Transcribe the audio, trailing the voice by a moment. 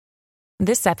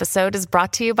This episode is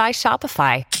brought to you by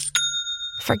Shopify.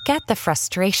 Forget the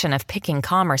frustration of picking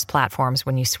commerce platforms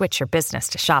when you switch your business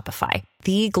to Shopify,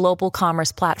 the global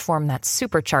commerce platform that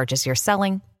supercharges your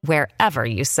selling wherever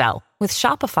you sell. With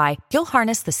Shopify, you'll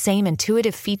harness the same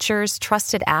intuitive features,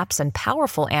 trusted apps, and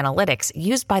powerful analytics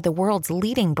used by the world's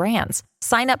leading brands.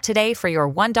 Sign up today for your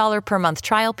 $1 per month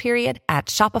trial period at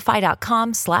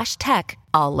shopify.com/tech,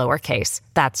 all lowercase.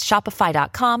 That's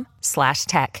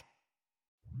shopify.com/tech.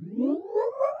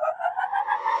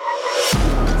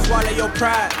 Swallow your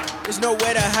pride, there's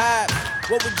nowhere to hide.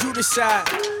 What would you decide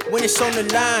when it's on the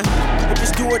line? If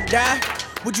it's do or die,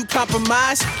 would you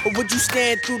compromise? Or would you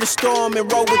stand through the storm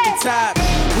and roll with the tide?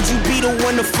 Would you be the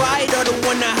one to fight or the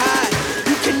one to hide?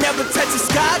 You can never touch the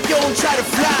sky if you don't try to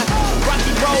fly.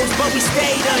 Rocky roads, but we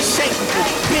stayed unshakable.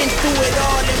 Been through it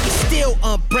all and we still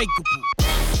unbreakable.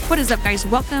 What is up, guys?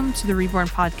 Welcome to the Reborn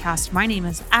Podcast. My name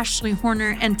is Ashley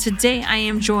Horner, and today I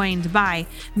am joined by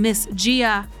Miss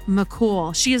Gia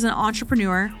Macool. She is an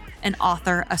entrepreneur, an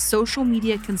author, a social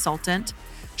media consultant.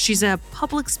 She's a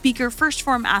public speaker, first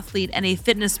form athlete, and a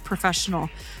fitness professional.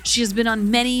 She has been on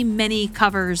many, many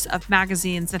covers of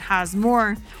magazines and has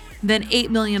more than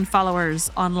 8 million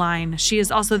followers online. She is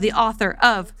also the author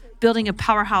of Building a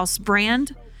Powerhouse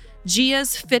Brand,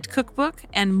 Gia's Fit Cookbook,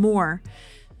 and more.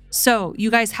 So you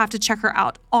guys have to check her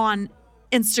out on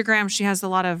Instagram. She has a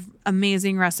lot of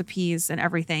amazing recipes and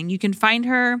everything. You can find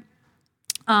her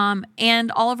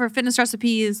and all of her fitness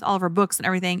recipes, all of her books and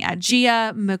everything at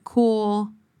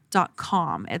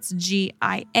giamacool.com. It's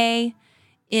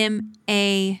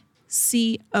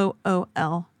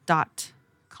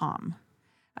giamacool.com.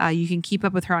 You can keep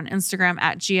up with her on Instagram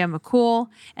at Gia Macool,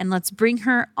 and let's bring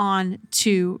her on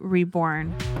to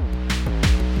Reborn.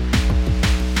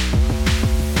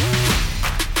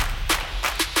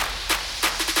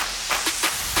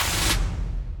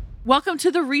 Welcome to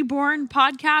the Reborn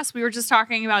Podcast. We were just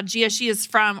talking about Gia. She is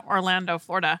from Orlando,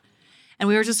 Florida. And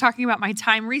we were just talking about my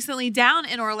time recently down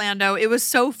in Orlando. It was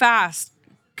so fast,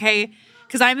 okay?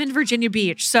 Because I'm in Virginia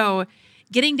Beach. So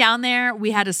getting down there,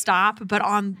 we had to stop. But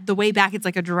on the way back, it's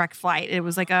like a direct flight. It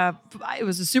was a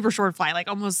super short flight, like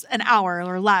almost an hour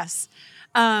or less.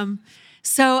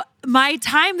 So my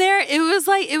time there, it was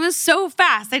so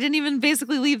fast. I didn't even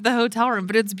basically leave the hotel room,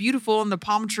 but it's beautiful and the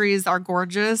palm trees are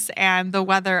gorgeous and the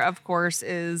weather, of course,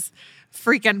 is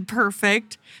freaking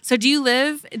perfect. So do you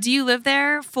live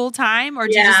there full time or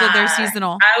do you just live there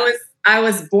seasonal? I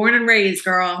was born and raised,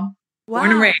 girl. Wow. Born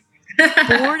and raised.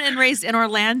 Born and raised in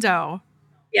Orlando.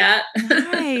 Yeah.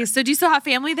 Nice. So do you still have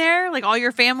family there? Like all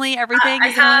your family, everything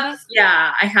is in Orlando?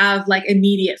 Yeah, I have like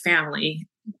immediate family.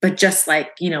 But just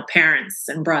like, parents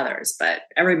and brothers, but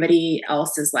everybody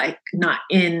else is like not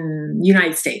in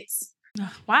United States.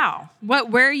 Wow.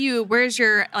 Where's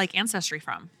your like ancestry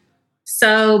from?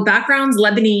 So background's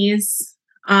Lebanese.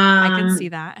 I can see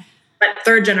that. But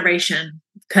third generation,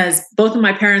 because both of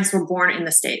my parents were born in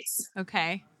the States.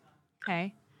 Okay.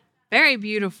 Very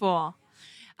beautiful.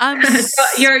 So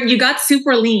you got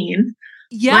super lean.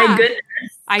 Yeah. My goodness.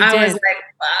 I did. Was like,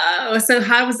 wow. So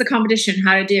how was the competition?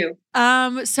 How to do?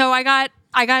 So I got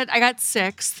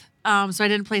sixth. So I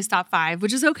didn't place top 5,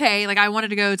 which is okay. Like I wanted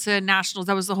to go to nationals.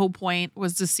 That was the whole point,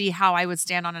 was to see how I would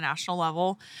stand on a national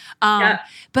level. But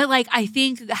like, I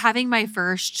think having my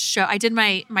first show, I did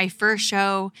my first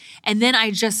show and then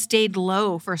I just stayed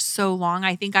low for so long.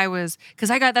 I think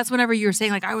that's whenever you were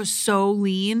saying like, I was so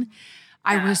lean.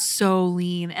 I was so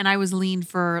lean and I was lean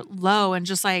for low and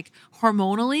just like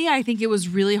hormonally, I think it was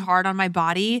really hard on my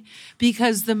body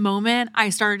because the moment I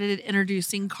started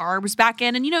introducing carbs back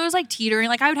in and, it was like teetering,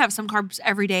 like I would have some carbs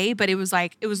every day, but it was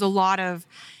a lot of,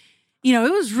 it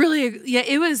was really,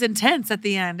 it was intense at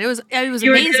the end. It was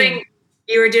amazing.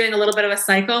 You were doing a little bit of a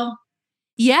cycle?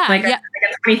 Yeah. Like a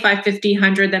 25, 50,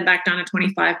 100, then back down to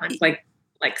 25, like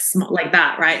small, like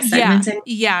that, right? Segmenting.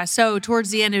 Yeah. So towards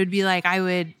the end, it would be like I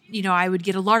would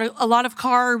get a lot of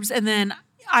carbs, and then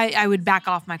I would back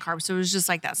off my carbs. So it was just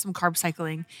like that, some carb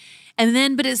cycling, and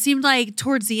then but it seemed like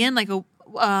towards the end, like a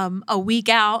week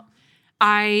out,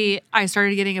 I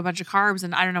started getting a bunch of carbs,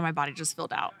 and I don't know, my body just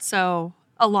filled out. So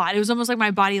a lot. It was almost like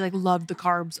my body like loved the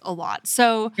carbs a lot.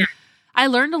 So I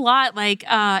learned a lot. Like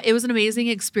it was an amazing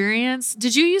experience.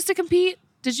 Did you used to compete?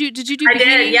 Did you do bikini? I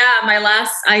did, yeah.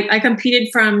 I competed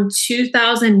from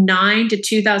 2009 to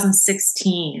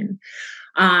 2016.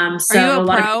 So are you a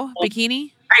pro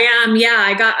bikini? I am,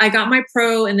 yeah. I got my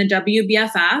pro in the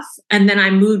WBFF, and then I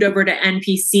moved over to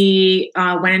NPC,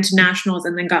 went into nationals,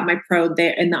 and then got my pro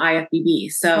there in the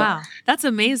IFBB. So wow, that's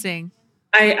amazing.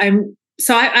 I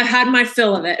had my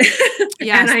fill of it.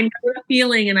 Yes. And I know the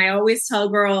feeling, and I always tell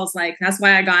girls, like, that's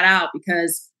why I got out,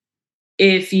 because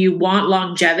if you want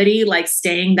longevity, like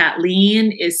staying that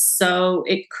lean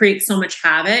it creates so much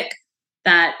havoc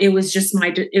that it was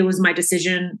my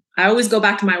decision. I always go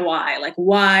back to my why. Like,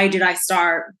 why did I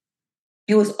start?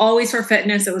 It was always for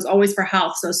fitness. It was always for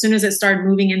health. So as soon as it started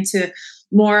moving into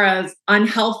more of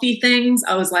unhealthy things,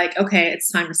 I was like, okay,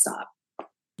 it's time to stop.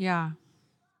 Yeah.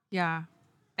 Yeah.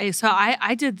 So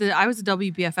I was a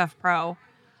WBFF pro.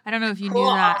 I don't know if you knew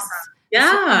that.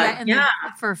 Awesome. And Yeah.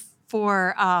 for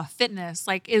fitness,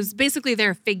 like it was basically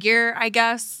their figure, I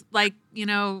guess, like,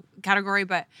 category.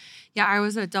 But yeah, I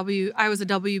was a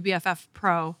WBFF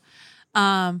pro.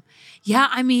 Yeah,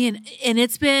 I mean, and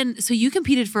it's been, so you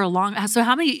competed for so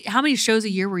how many shows a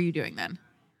year were you doing then?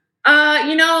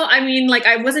 I mean, like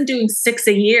I wasn't doing 6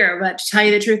 a year, but to tell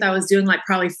you the truth, I was doing like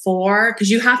probably 4 because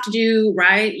you have to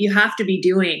be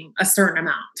doing a certain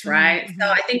amount, right? Mm-hmm. So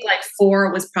I think like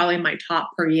 4 was probably my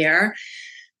top per year.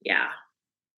 Yeah.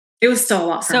 It was still a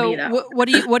lot for me though. What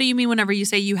do you mean whenever you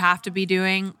say you have to be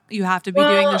doing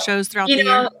the shows throughout the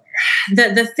year?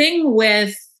 The thing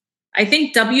with, I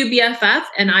think WBFF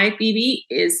and IFBB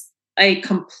is they're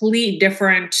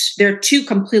two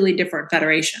completely different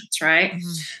federations, right?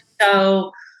 Mm-hmm.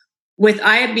 So with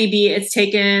IFBB, it's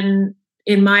taken,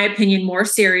 in my opinion, more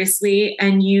seriously,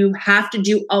 and you have to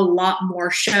do a lot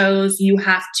more shows. You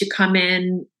have to come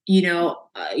in,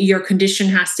 your condition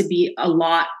has to be a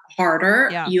lot harder.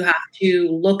 Yeah. You have to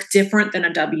look different than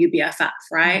a WBFF,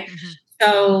 right? Mm-hmm.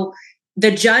 So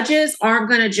the judges aren't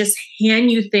going to just hand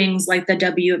you things like the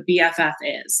WBFF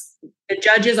is. The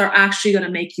judges are actually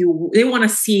going to they want to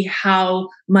see how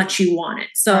much you want it.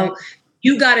 So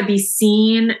you got to be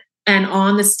seen and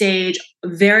on the stage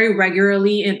very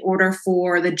regularly in order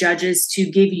for the judges to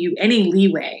give you any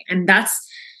leeway. And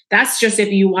that's just if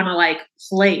you want to like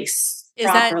place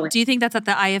properly. Do you think that's at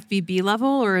the IFBB level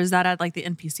or is that at like the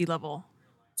NPC level?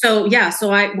 So yeah,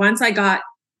 once I got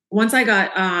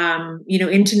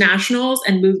into nationals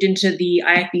and moved into the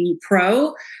IFBB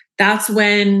Pro, that's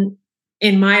when,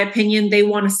 in my opinion, they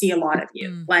want to see a lot of you.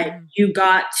 Mm-hmm. Like you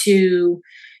got to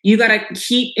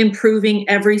keep improving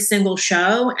every single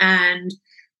show. And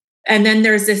then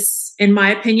there's this, in my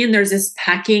opinion, there's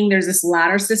this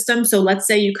ladder system. So let's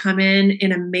say you come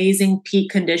in amazing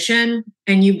peak condition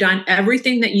and you've done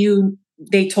everything that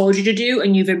they told you to do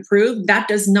and you've improved. That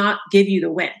does not give you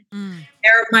the win.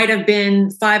 There might have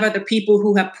been 5 other people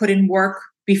who have put in work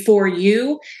before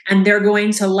you, and they're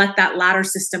going to let that ladder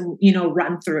system,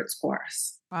 run through its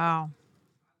course. Wow.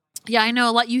 Yeah, I know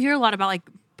a lot. You hear a lot about like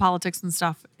politics and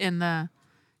stuff in the,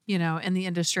 in the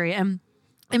industry, and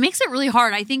it makes it really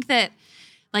hard. I think that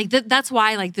like that's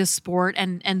why like this sport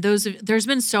and there's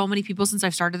been so many people since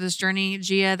I've started this journey,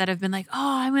 Gia, that have been like,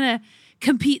 oh, I'm going to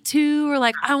compete too, or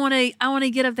like, I want to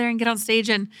get up there and get on stage.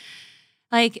 And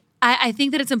like, I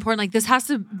think that it's important. Like this has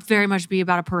to very much be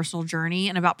about a personal journey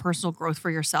and about personal growth for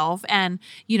yourself. And,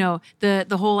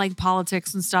 the whole like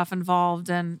politics and stuff involved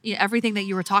and everything that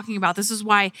you were talking about. This is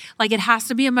why like it has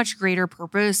to be a much greater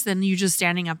purpose than you just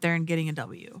standing up there and getting a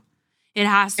W. It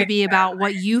has to be about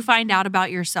what you find out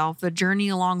about yourself, the journey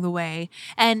along the way,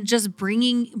 and just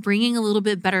bringing a little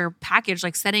bit better package,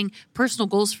 like setting personal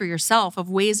goals for yourself of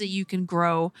ways that you can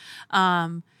grow.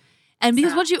 And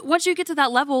because once you get to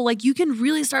that level, like you can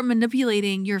really start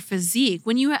manipulating your physique.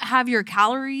 When you have your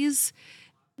calories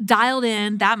dialed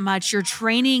in that much, your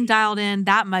training dialed in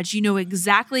that much, you know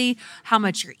exactly how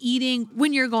much you're eating,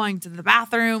 when you're going to the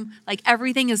bathroom, like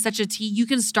everything is such a T. You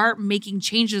can start making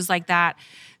changes like that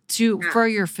for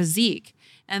your physique.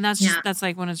 And that's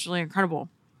like when it's really incredible.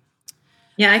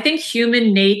 Yeah, I think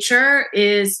human nature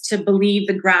is to believe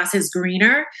the grass is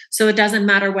greener. So it doesn't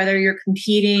matter whether you're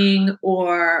competing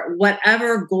or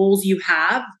whatever goals you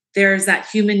have, there's that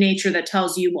human nature that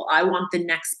tells you, well, I want the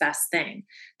next best thing.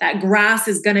 That grass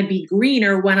is going to be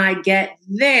greener when I get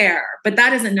there. But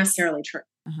that isn't necessarily true.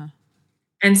 Uh-huh.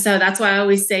 And so that's why I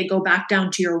always say, go back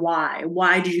down to your why.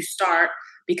 Why did you start?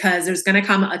 Because there's going to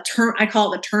come a turn, I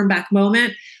call it the turn back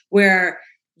moment, where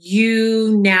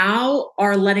you now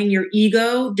are letting your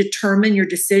ego determine your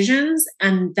decisions,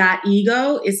 and that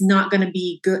ego is not going to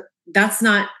be good. That's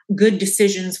not good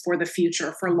decisions for the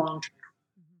future, for long term.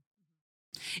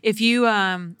 If you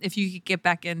could get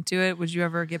back into it, would you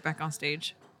ever get back on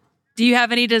stage? Do you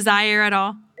have any desire at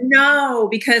all? No,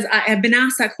 because I have been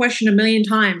asked that question a million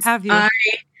times. Have you?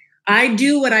 I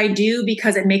do what I do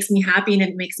because it makes me happy and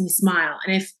it makes me smile.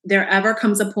 And if there ever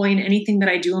comes a point in anything that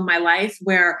I do in my life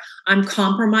where I'm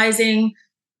compromising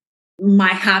my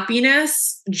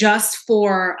happiness just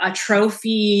for a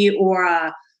trophy or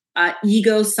a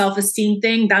ego self-esteem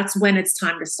thing, that's when it's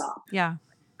time to stop. Yeah. I'm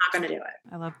not going to do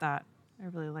it. I love that. I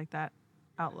really like that.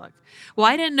 outlook. Well,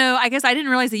 I didn't know, I guess I didn't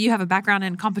realize that you have a background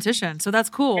in competition. So that's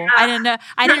cool. I didn't know,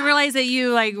 I didn't realize that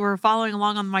you like were following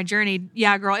along on my journey.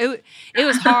 Yeah, girl, it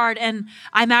was hard. And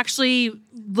I'm actually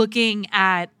looking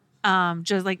at,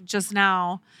 just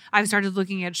now, I've started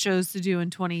looking at shows to do in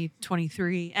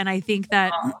 2023. And I think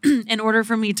that in order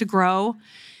for me to grow,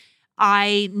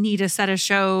 I need to set a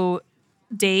show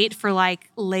date for like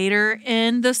later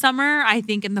in the summer, I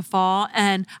think in the fall.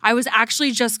 And I was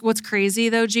actually what's crazy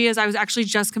though, G, is I was actually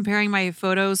just comparing my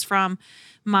photos from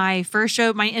my first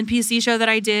show, my NPC show that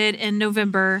I did in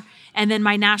November, and then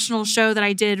my national show that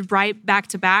I did right back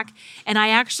to back. And I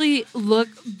actually look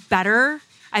better.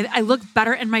 I look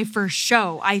better in my first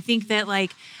show. I think that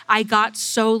like I got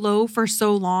so low for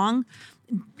so long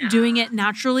doing it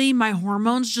naturally. My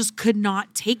hormones just could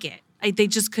not take it. They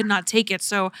just could not take it.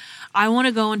 So I want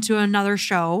to go into another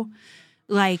show,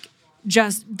 like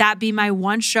just that be my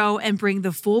one show and bring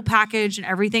the full package and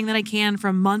everything that I can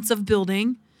from months of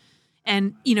building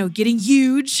and, getting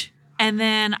huge. And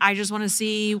then I just want to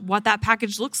see what that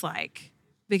package looks like.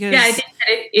 Because I think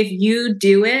that if you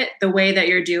do it the way that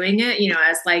you're doing it,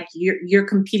 as like you're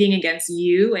competing against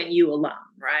you and you alone,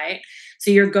 right?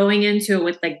 So you're going into it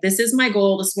with like, this is my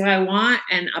goal, this is what I want.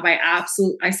 And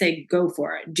I say, go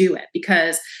for it, do it,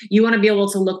 because you want to be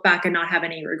able to look back and not have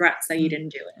any regrets that you didn't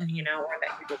do it, or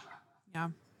that you did it. Yeah.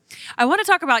 I want to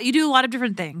talk about, you do a lot of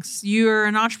different things. You're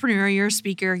an entrepreneur, you're a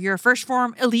speaker, you're a first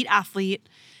form elite athlete.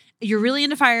 You're really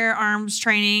into firearms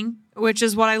training, which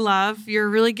is what I love. You're a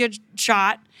really good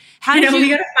shot. We got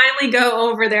to finally go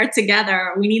over there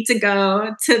together. We need to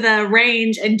go to the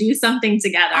range and do something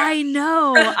together. I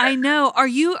know. Are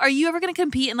you ever going to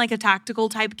compete in like a tactical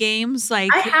type games?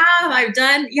 Like I've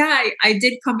done. Yeah, I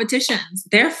did competitions.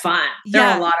 They're fun.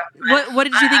 They're a lot of fun. What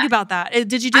did you think about that?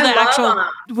 Did you do that actual?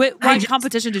 What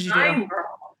competition did you do?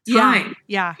 Time.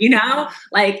 Yeah.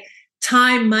 Like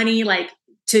time, money, like.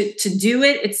 To do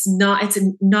it, it's not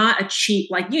a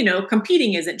cheap, like,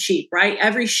 competing isn't cheap, right?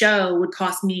 Every show would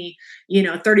cost me,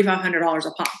 $3,500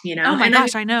 a pop, Oh my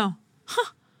gosh, I know.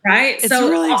 Right? It's so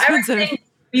really expensive.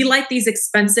 We like these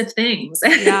expensive things.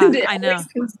 Yeah, and I know. It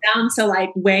comes down to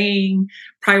like weighing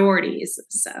priorities.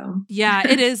 So yeah,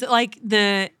 it is like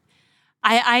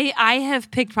I have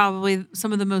picked probably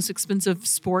some of the most expensive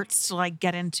sports to like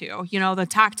get into, the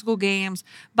tactical games,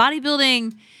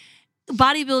 bodybuilding,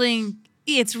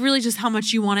 it's really just how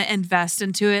much you want to invest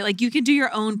into it. Like you can do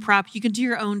your own prep, you can do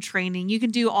your own training, you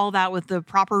can do all that with the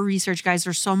proper research, guys.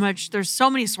 There's so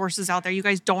many sources out there. You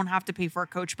guys don't have to pay for a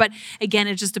coach. But again,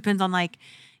 it just depends on like,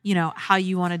 how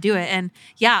you want to do it. And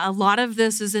yeah, a lot of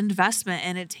this is investment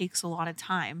and it takes a lot of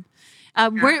time.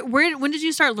 When did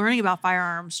you start learning about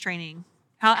firearms training?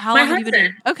 How long have you been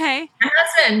doing? Okay. My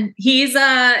husband, he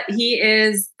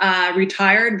is a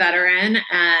retired veteran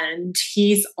and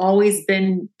he's always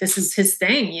been, this is his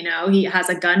thing, he has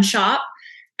a gun shop.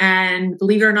 And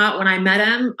believe it or not, when I met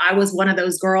him, I was one of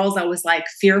those girls that was like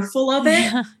fearful of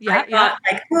it. I thought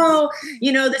like, oh,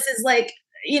 this is like,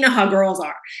 how girls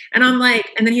are. And I'm like,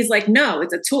 and then he's like, no,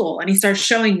 it's a tool. And he starts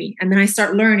showing me. And then I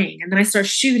start learning and then I start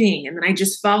shooting. And then I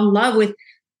just fell in love with,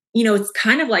 it's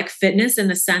kind of like fitness in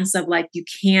the sense of like, you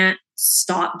can't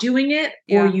stop doing it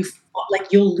or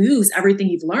you'll lose everything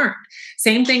you've learned.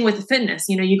 Same thing with the fitness.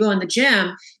 You go in the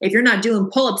gym, if you're not doing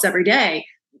pull-ups every day,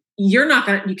 you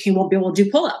won't be able to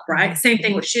do pull-up, right? Same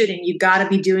thing with shooting. You got to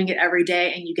be doing it every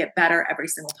day and you get better every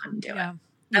single time you do it.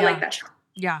 I like that.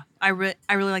 Yeah. I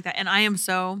really like that. And I'm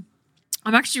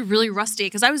actually really rusty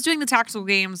because I was doing the tactical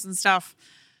games and stuff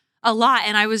a lot.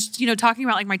 And I was, talking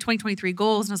about like my 2023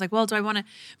 goals. And I was like, well, do I want to,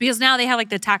 because now they have like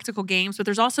the tactical games, but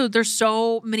there's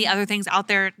so many other things out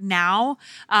there now.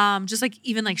 Just like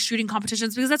even like shooting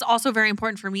competitions, because that's also very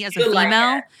important for me as a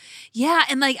female. Yeah.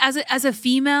 And like as a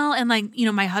female and like,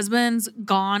 my husband's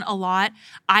gone a lot.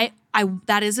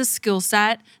 That is a skill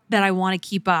set that I want to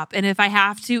keep up. And if I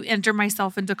have to enter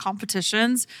myself into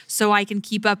competitions so I can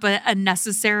keep up a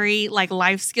necessary like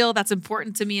life skill that's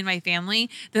important to me and my family,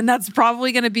 then that's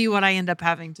probably going to be what I end up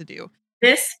having to do.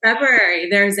 This February,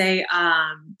 there's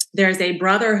a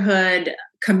brotherhood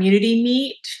community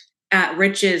meet at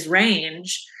Rich's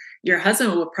Range. Your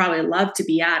husband would probably love to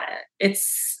be at it.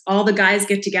 It's all the guys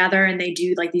get together and they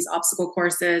do like these obstacle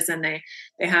courses and they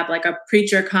have like a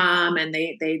preacher come and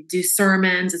they do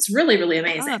sermons. It's really, really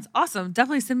amazing. Oh, that's awesome.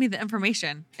 Definitely send me the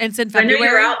information. And it's in February. I know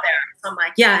you're out there. So I'm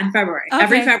like, yeah, in February. Okay.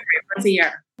 Every February, once a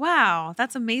year. Wow,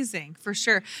 that's amazing for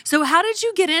sure. So how did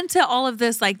you get into all of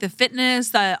this, like the fitness,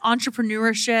 the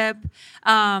entrepreneurship?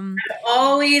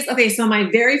 So my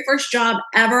very first job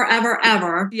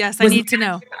ever. Yes, I need to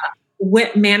know.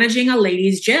 With managing a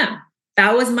ladies' gym.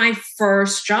 That was my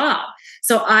first job.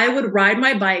 So I would ride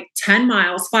my bike 10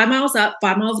 miles, 5 miles up,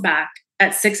 5 miles back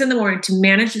at 6 a.m. to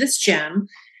manage this gym.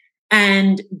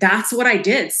 And that's what I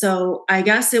did. So I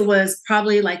guess it was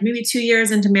probably like maybe 2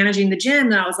 years into managing the gym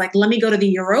that I was like, let me go to the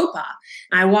Europa.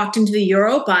 And I walked into the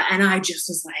Europa and I just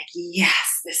was like,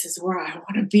 yes, this is where I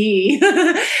want to be.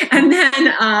 And then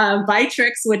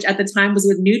Vitrix, which at the time was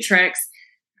with Nutrix,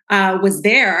 was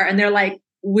there. And they're like,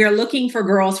 we're looking for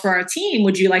girls for our team.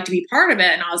 Would you like to be part of it?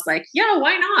 And I was like, yeah,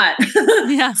 why not?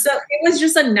 Yeah. So it was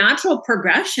just a natural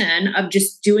progression of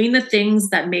just doing the things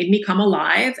that made me come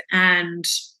alive. And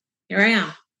here I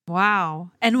am. Wow.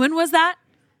 And when was that?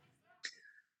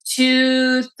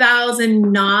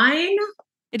 2009.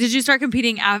 Did you start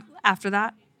competing after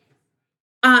that?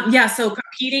 Yeah. So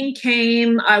competing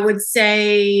came, I would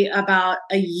say, about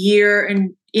a year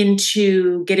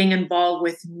into getting involved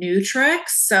with Nutrix.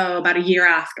 So about a year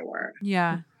afterward.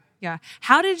 Yeah. Yeah.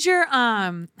 How did your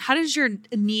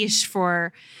niche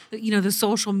for, the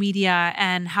social media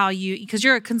and how because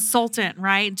you're a consultant,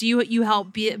 right? Do you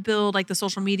help build like the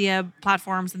social media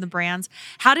platforms and the brands?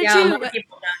 How did A you, lot of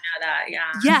people don't know that.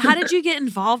 Yeah. yeah. How did you get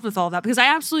involved with all that? Because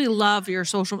I absolutely love your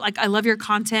social, like I love your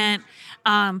content.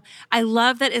 I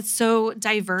love that it's so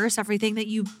diverse, everything that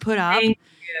you put up.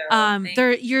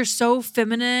 You're so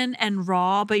feminine and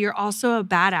raw, but you're also a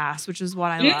badass, which is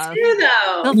what I love. You too,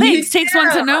 though. Well, thanks. Takes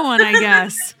one to know one, I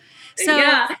guess. So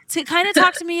Yeah. to kind of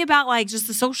talk to me about like just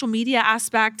the social media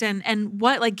aspect and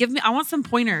what, like, I want some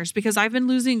pointers because I've been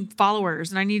losing followers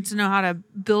and I need to know how to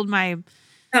build my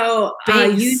So,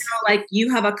 base. like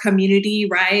you have a community,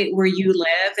 right, where you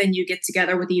live and you get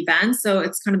together with events. So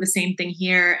it's kind of the same thing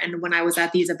here. And when I was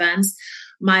at these events,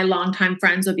 my longtime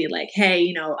friends would be like,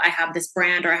 hey, I have this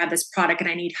brand or I have this product and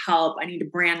I need help. I need to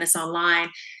brand this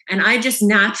online. And I just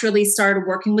naturally started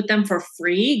working with them for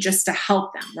free just to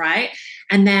help them, right?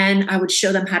 And then I would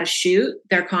show them how to shoot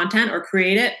their content or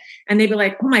create it. And they'd be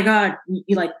like, oh my God,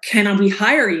 you like, can we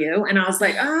hire you? And I was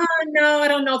like, oh, no, I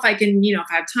don't know if I can, if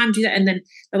I have time to do that. And then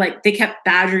they kept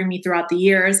badgering me throughout the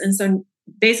years. And so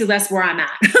basically that's where I'm at.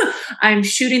 I'm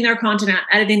shooting their content, I'm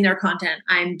editing their content,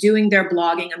 I'm doing their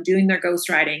blogging, I'm doing their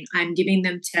ghostwriting, I'm giving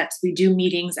them tips. We do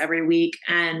meetings every week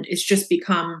and it's just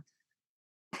become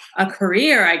a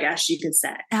career, I guess you could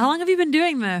say. How long have you been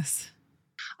doing this?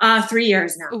 3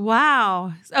 years now.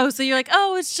 Wow. Oh, so you're like,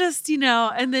 oh, it's just,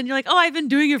 and then you're like, oh, I've been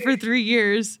doing it for 3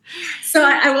 years. So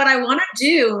what I want to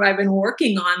do, what I've been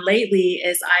working on lately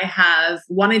is I have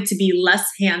wanted to be less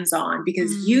hands-on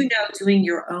because doing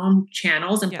your own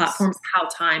channels and platforms, how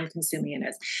time consuming it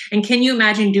is. And can you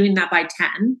imagine doing that by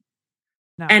 10?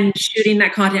 No. And shooting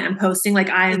that content and posting like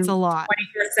I'm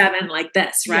 24/7 like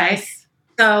this, right? Yes.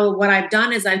 So what I've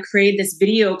done is I've created this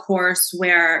video course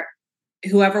where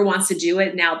whoever wants to do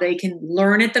it now, they can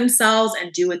learn it themselves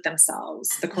and do it themselves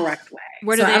the correct way.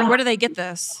 Where do they get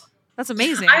this? That's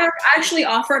amazing. I actually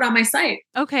offer it on my site.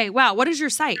 Okay. Wow. What is your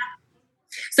site?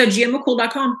 So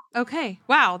GMMacool.com. Okay.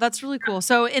 Wow. That's really cool.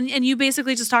 So, and you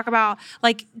basically just talk about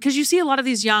like, cause you see a lot of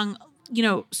these young,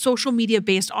 social media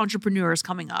based entrepreneurs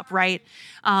coming up, right?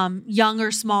 Young or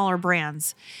smaller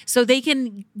brands. So they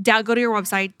can go to your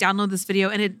website, download this video,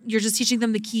 and you're just teaching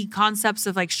them the key concepts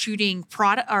of like shooting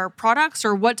products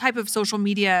or what type of social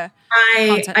media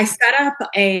content? I set up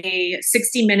a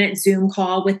 60-minute Zoom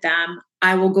call with them.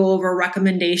 I will go over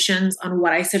recommendations on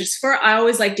what I suggest for. I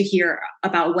always like to hear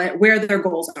about where their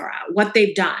goals are at, what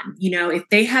they've done. If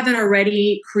they haven't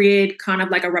already created kind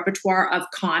of like a repertoire of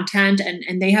content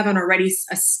and they haven't already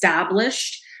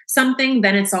established something,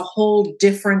 then it's a whole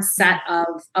different set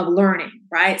of learning,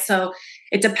 right? So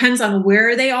it depends on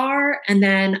where they are. And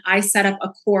then I set up a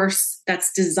course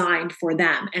that's designed for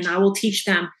them. And I will teach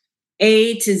them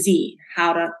A to Z,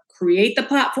 how to create the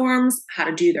platforms, how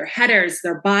to do their headers,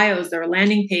 their bios, their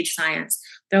landing page science.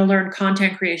 They'll learn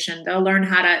content creation. They'll learn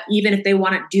how to, even if they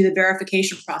want to do the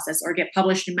verification process or get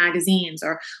published in magazines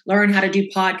or learn how to do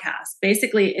podcasts.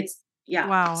 Basically, it's,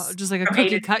 wow, just like a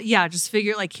cookie cut. Yeah, just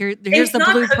figure like here's the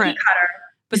blueprint.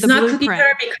 But it's not cookie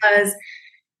cutter because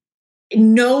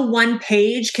no one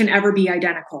page can ever be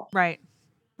identical. Right.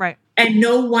 And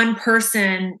no one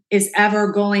person is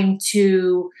ever going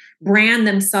to brand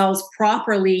themselves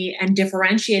properly and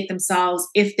differentiate themselves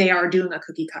if they are doing a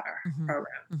cookie cutter program.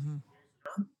 Mm-hmm.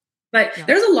 But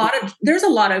there's a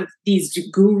lot of these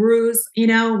gurus,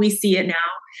 we see it now.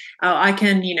 I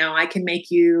can make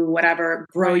you whatever,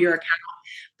 grow your account.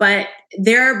 But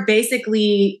they're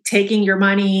basically taking your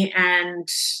money and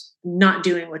not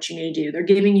doing what you need to do. They're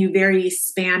giving you very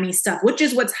spammy stuff, which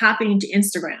is what's happening to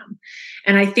Instagram.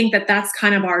 And I think that that's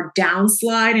kind of our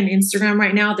downslide in Instagram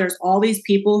right now. There's all these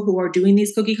people who are doing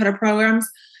these cookie cutter programs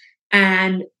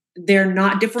and they're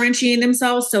not differentiating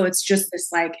themselves. So it's just this,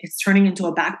 like, it's turning into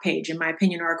a back page, in my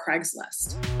opinion, or a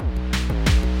Craigslist.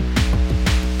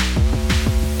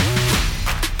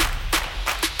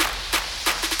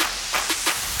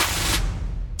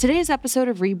 Today's episode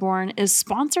of Reborn is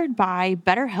sponsored by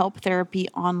BetterHelp Therapy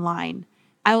Online.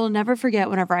 I will never forget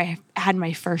whenever I had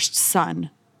my first son,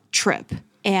 Trip,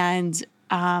 and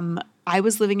I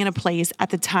was living in a place at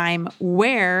the time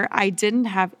where I didn't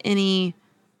have any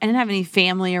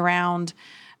family around.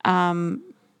 My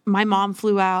mom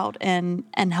flew out and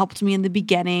helped me in the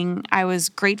beginning. I was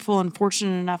grateful and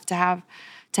fortunate enough to have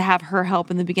her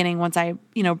help in the beginning once I,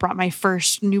 brought my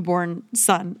first newborn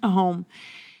son home.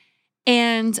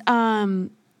 And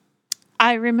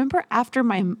I remember after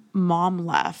my mom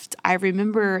left, I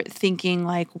remember thinking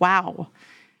like, wow,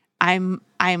 I'm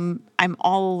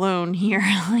all alone here.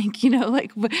 How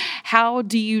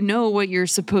do you know what you're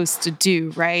supposed to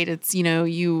do, right? It's,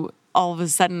 you all of a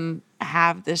sudden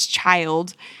have this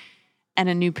child and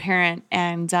a new parent,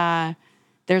 and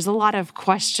there's a lot of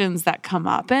questions that come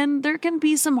up, and there can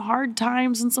be some hard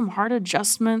times and some hard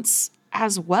adjustments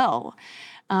as well.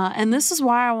 And this is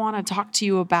why I want to talk to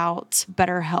you about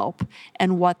BetterHelp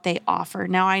and what they offer.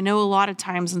 Now, I know a lot of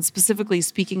times, and specifically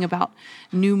speaking about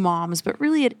new moms, but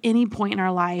really at any point in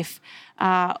our life,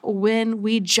 when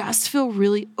we just feel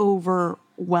really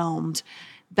overwhelmed,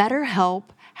 BetterHelp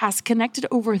has connected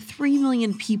over 3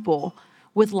 million people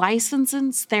with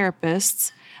licensed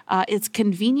therapists. It's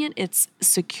convenient, it's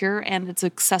secure, and it's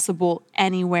accessible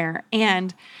anywhere.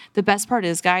 And the best part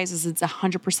is, guys, it's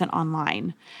 100%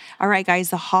 online. All right,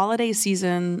 guys, the holiday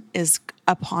season is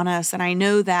upon us. And I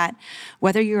know that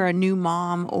whether you're a new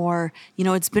mom or,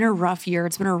 it's been a rough year,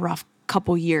 it's been a rough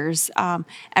couple years,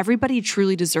 everybody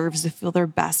truly deserves to feel their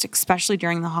best, especially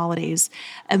during the holidays.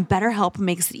 And BetterHelp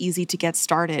makes it easy to get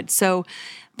started. So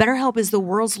BetterHelp is the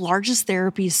world's largest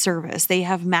therapy service. They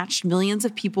have matched millions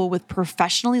of people with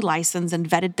professionally licensed and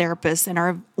vetted therapists and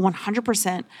are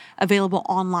 100% available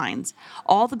online.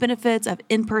 All the benefits of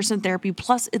in-person therapy,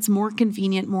 plus it's more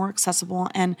convenient, more accessible,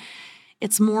 and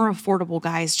it's more affordable,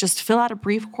 guys. Just fill out a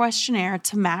brief questionnaire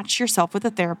to match yourself with a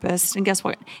therapist. And guess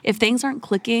what? If things aren't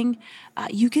clicking,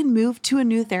 you can move to a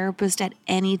new therapist at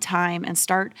any time and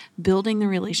start building the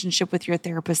relationship with your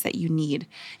therapist that you need.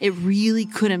 It really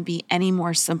couldn't be any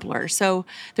more simpler. So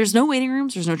there's no waiting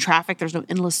rooms, there's no traffic, there's no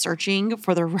endless searching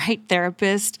for the right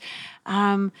therapist.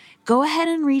 Go ahead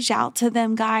and reach out to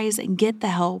them, guys, and get the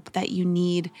help that you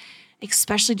need,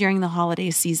 especially during the holiday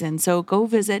season. So go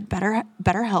visit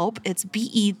BetterHelp. It's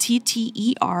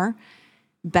BETTER,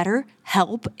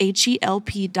 BetterHelp,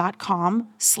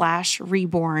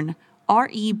 HELP.com/reborn,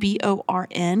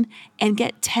 REBORN, and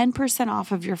get 10%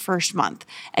 off of your first month.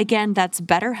 Again, that's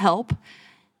BetterHelp,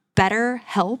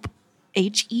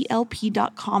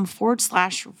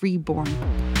 HELP.com/reborn.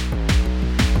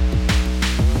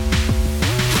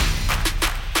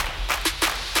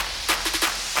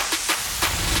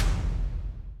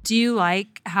 Do you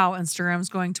like how Instagram's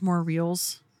going to more reel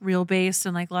based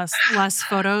and like less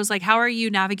photos? Like, how are you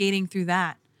navigating through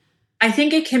that? I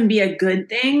think it can be a good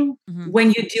thing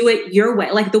when you do it your way.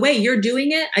 Like the way you're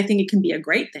doing it, I think it can be a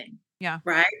great thing. Yeah.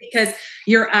 Right? Because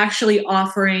you're actually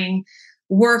offering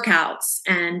workouts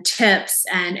and tips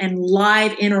and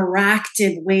live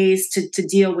interactive ways to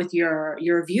deal with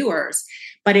your viewers.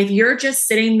 But if you're just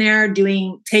sitting there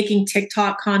taking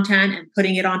TikTok content and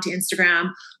putting it onto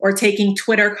Instagram, or taking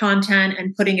Twitter content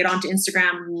and putting it onto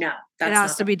Instagram, no, it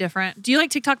has to be different. Do you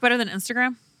like TikTok better than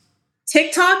Instagram?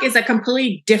 TikTok is a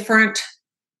completely different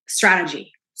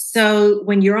strategy. So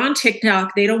when you're on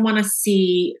TikTok, they don't want to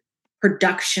see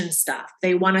production stuff.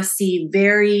 They want to see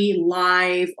very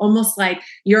live, almost like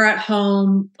you're at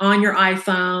home on your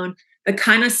iPhone, the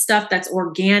kind of stuff that's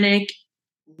organic,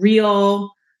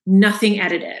 real, nothing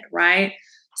edited, right?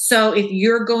 So if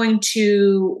you're going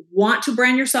to want to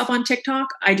brand yourself on TikTok,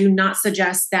 I do not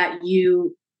suggest that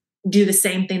you do the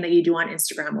same thing that you do on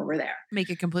Instagram over there. Make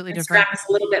it completely different. Instagram is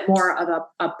a little bit more of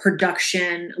a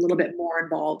production, a little bit more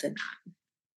involved in that.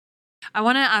 I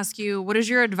want to ask you, what is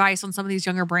your advice on some of these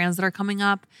younger brands that are coming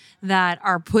up that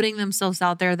are putting themselves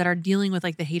out there, that are dealing with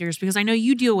like the haters? Because I know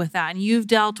you deal with that, and you've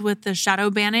dealt with the shadow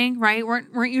banning, right?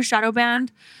 Weren't you shadow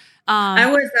banned?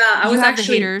 I was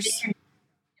actually haters.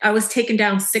 I was taken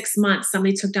down 6 months.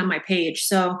 Somebody took down my page.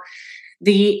 So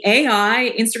the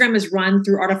AI, Instagram is run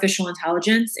through artificial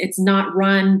intelligence. It's not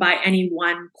run by any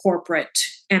one corporate.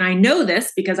 And I know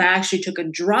this because I actually took a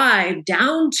drive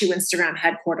down to Instagram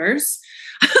headquarters.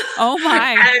 Oh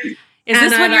my. Is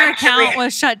this when your account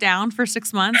was shut down for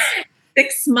 6 months?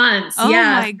 6 months. Oh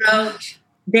yeah. my gosh.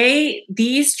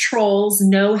 These trolls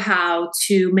know how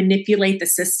to manipulate the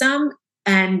system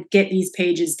and get these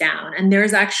pages down. And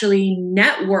there's actually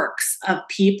networks of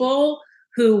people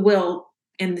who will,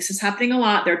 and this is happening a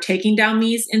lot, they're taking down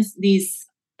these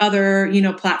other,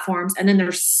 platforms, and then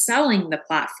they're selling the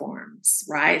platforms,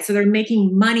 right? So they're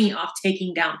making money off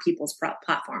taking down people's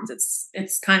platforms.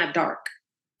 It's kind of dark.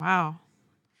 Wow.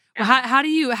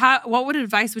 Yeah. Well, what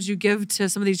advice would you give to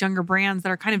some of these younger brands that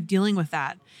are kind of dealing with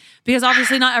that? Because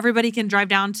obviously not everybody can drive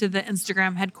down to the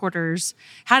Instagram headquarters.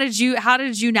 How did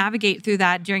you navigate through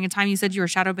that during a time you said you were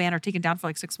shadow banned or taken down for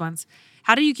like 6 months?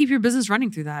 How do you keep your business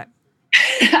running through that?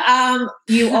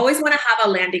 You always want to have a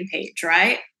landing page,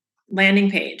 right?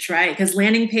 Because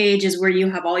landing page is where you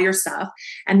have all your stuff,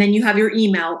 and then you have your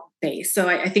email base. So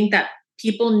I think that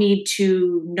people need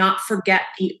to not forget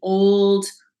the old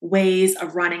ways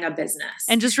of running a business.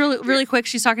 And just really quick,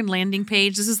 she's talking landing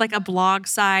page. This is like a blog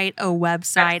site, a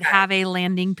website, have a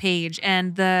landing page,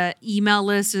 and the email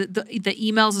list. The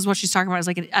emails is what she's talking about. Is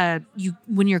like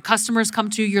when your customers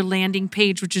come to your landing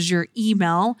page, which is your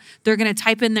email, they're going to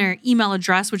type in their email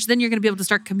address, which then you're going to be able to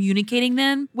start communicating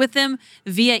with them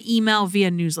via email,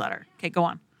 via newsletter. Okay, go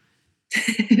on.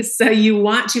 So you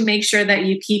want to make sure that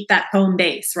you keep that home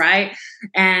base, right?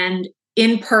 And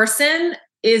in person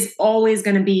is always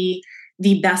going to be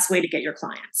the best way to get your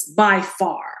clients by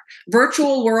far.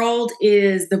 Virtual world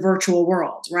is the virtual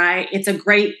world, right? It's a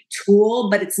great tool,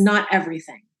 but it's not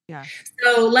everything. Yeah.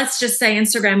 So let's just say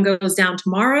Instagram goes down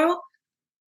tomorrow.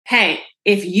 Hey,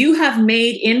 if you have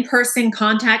made in-person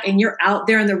contact and you're out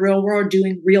there in the real world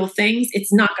doing real things,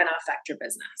 it's not going to affect your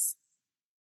business.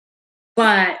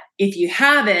 But if you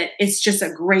have it, it's just a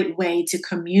great way to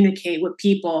communicate with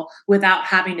people without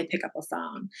having to pick up a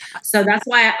phone. So that's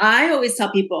why I always tell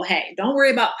people, hey, don't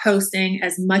worry about posting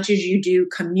as much as you do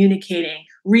communicating,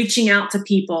 reaching out to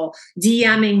people,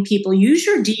 DMing people. Use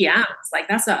your DMs. Like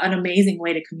that's an amazing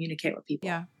way to communicate with people.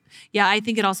 Yeah. Yeah. I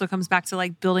think it also comes back to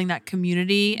like building that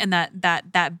community and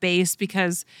that base,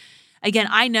 because again,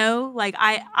 I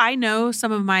know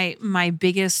some of my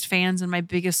biggest fans and my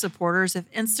biggest supporters,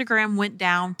 if Instagram went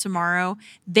down tomorrow,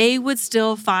 they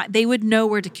would know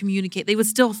where to communicate. They would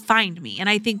still find me. And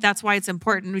I think that's why it's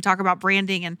important. We talk about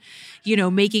branding and,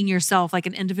 making yourself like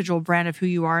an individual brand of who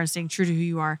you are and staying true to who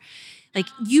you are. Like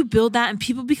you build that and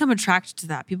people become attracted to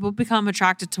that. People become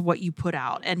attracted to what you put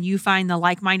out, and you find the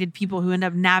like-minded people who end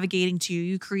up navigating to you.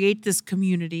 You create this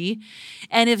community.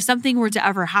 And if something were to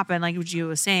ever happen, like what Gia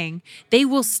was saying, they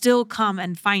will still come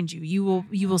and find you.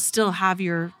 You will still have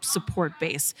your support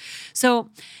base. So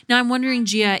now I'm wondering,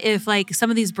 Gia, if like some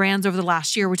of these brands over the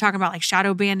last year, we're talking about like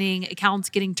shadow banning, accounts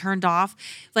getting turned off.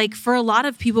 Like for a lot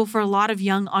of people, for a lot of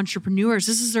young entrepreneurs,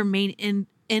 this is their main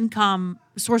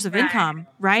source of income,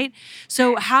 right?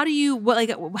 So how do you,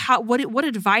 what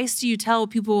advice do you tell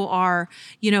people are,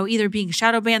 either being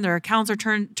shadow banned, their accounts are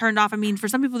turned off? I mean, for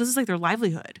some people, this is like their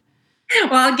livelihood.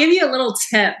 Well, I'll give you a little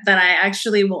tip that I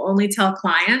actually will only tell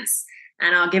clients,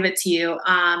 and I'll give it to you.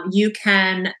 You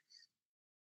can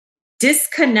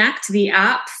disconnect the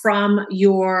app from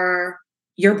your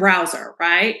browser,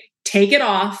 right? Take it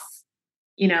off,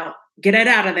 get it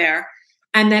out of there,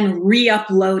 and then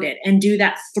re-upload it, and do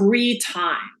that 3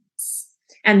 times.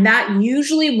 And that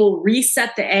usually will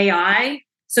reset the AI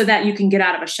so that you can get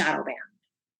out of a shadow ban.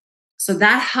 So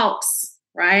that helps,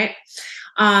 right?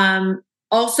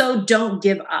 Also, don't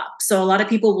give up. So a lot of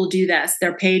people will do this.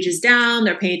 Their page is down,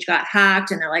 their page got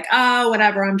hacked, and they're like, oh,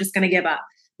 whatever, I'm just going to give up.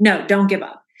 No, don't give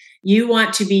up. You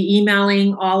want to be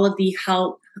emailing all of the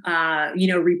help,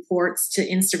 reports to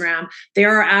Instagram.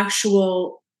 There are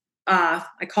actual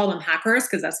I call them hackers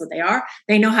because that's what they are.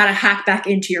 They know how to hack back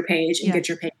into your page and get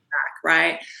your page back,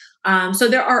 right? So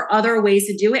there are other ways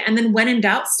to do it. And then when in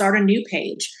doubt, start a new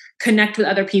page, connect with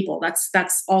other people.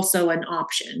 That's also an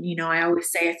option. I always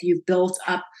say if you've built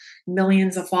up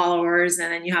millions of followers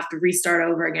and then you have to restart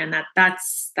over again,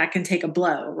 that can take a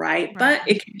blow, right? But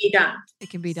it can be done. It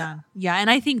can be done. Yeah. And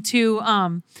I think too,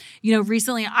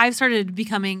 recently I've started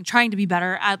trying to be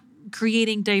better at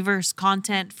creating diverse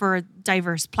content for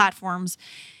diverse platforms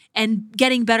and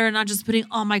getting better and not just putting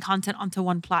all my content onto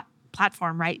one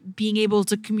platform, right? Being able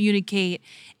to communicate.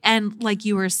 And like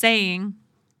you were saying,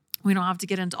 we don't have to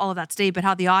get into all of that today, but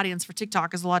how the audience for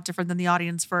TikTok is a lot different than the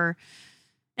audience for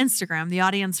Instagram. The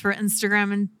audience for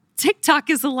Instagram and TikTok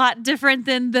is a lot different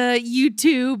than the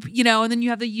YouTube, and then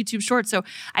you have the YouTube Shorts. So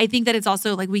I think that it's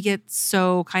also like we get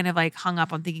so kind of like hung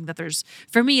up on thinking that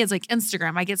for me, it's like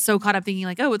Instagram. I get so caught up thinking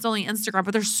like, oh, it's only Instagram,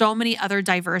 but there's so many other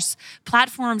diverse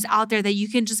platforms out there that you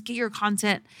can just get your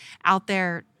content out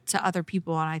there to other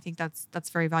people. And I think that's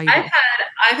very valuable.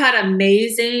 I've had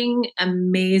amazing,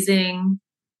 and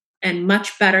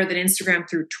much better than Instagram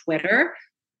through Twitter.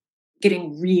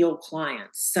 getting real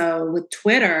clients. So with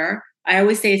Twitter, I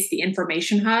always say it's the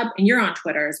information hub, and you're on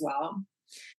Twitter as well,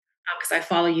 because I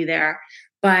follow you there.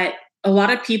 But a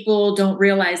lot of people don't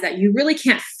realize that you really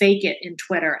can't fake it in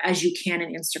Twitter as you can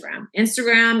in Instagram.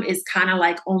 Instagram is kind of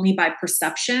like only by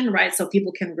perception, right? So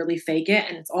people can really fake it,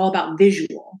 and it's all about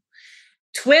visual.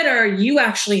 Twitter, you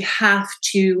actually have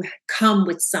to come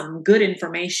with some good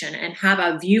information and have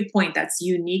a viewpoint that's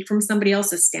unique from somebody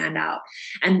else to stand out.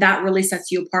 And that really sets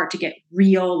you apart to get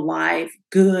real, live,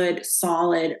 good,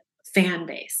 solid fan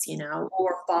base,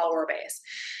 or follower base.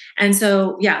 And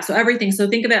so, yeah, so everything. So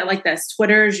think of it like this: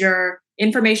 Twitter is your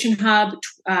information hub,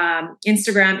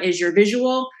 Instagram is your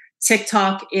visual,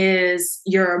 TikTok is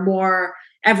your more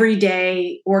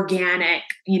everyday organic,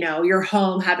 you're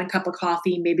home having a cup of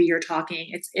coffee, maybe you're talking.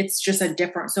 It's just a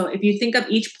different. So if you think of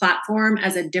each platform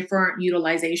as a different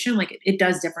utilization, like it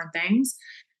does different things,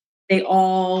 they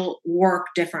all work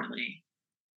differently.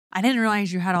 I didn't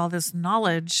realize you had all this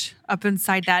knowledge up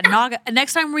inside that.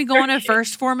 Next time we go on a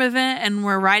First Form event and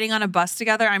we're riding on a bus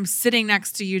together, I'm sitting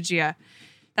next to you, Gia.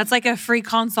 That's like a free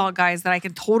consult, guys, that I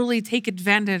can totally take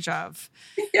advantage of.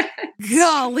 Yes.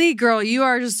 Golly, girl, you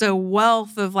are just a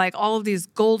wealth of like all of these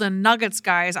golden nuggets,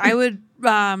 guys. I would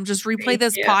just replay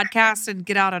this podcast and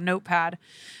get out a notepad.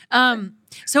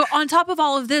 So on top of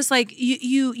all of this, like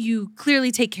you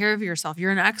clearly take care of yourself.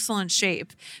 You're in excellent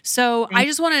shape. So I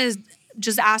just want to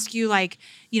just ask you, like,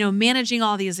 managing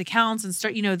all these accounts and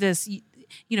start, this.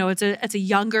 It's a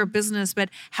younger business, but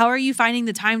how are you finding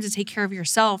the time to take care of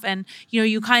yourself? And,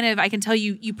 I can tell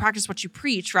you practice what you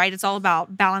preach, right? It's all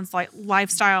about balanced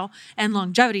lifestyle and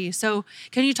longevity. So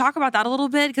can you talk about that a little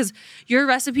bit? Because your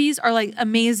recipes are like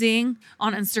amazing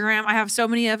on Instagram. I have so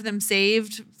many of them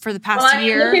saved for the past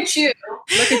year. Look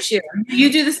at you. You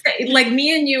do the same. Like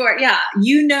me and you are,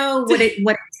 what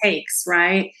it takes,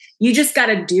 right? You just got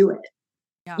to do it.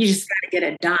 Yeah. You just got to get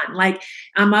it done. Like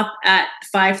I'm up at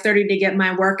 5:30 to get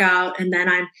my workout, and then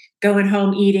I'm going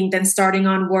home eating, then starting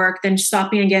on work, then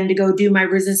stopping again to go do my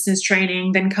resistance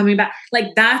training, then coming back.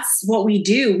 Like that's what we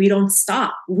do. We don't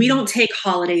stop. We don't take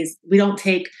holidays. We don't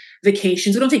take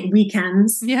vacations. We don't take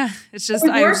weekends. Yeah. It's just,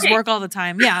 I just work all the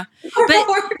time. Yeah.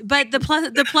 But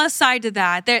the plus side to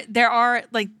that, there are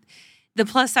like, the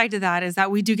plus side to that is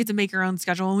that we do get to make our own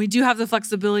schedule, and we do have the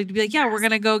flexibility to be like, yeah, we're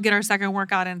going to go get our second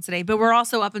workout in today. But we're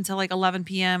also up until like 11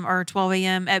 p.m. or 12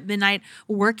 a.m. at midnight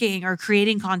working or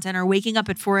creating content, or waking up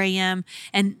at 4 a.m.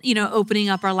 and, opening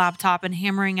up our laptop and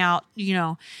hammering out,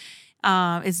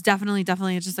 it's definitely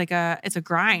just like it's a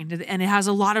grind, and it has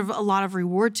a lot of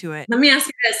reward to it. Let me ask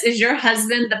you this. Is your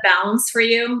husband the balance for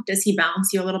you? Does he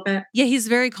balance you a little bit? Yeah, he's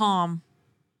very calm.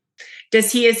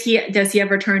 Does he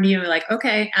ever turn to you and be like,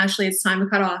 okay, Ashley, it's time to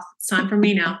cut off. It's time for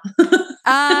me now.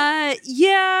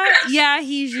 Yeah.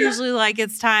 He's usually like,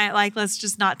 it's time. Like, let's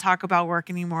just not talk about work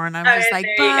anymore. And I'm just like,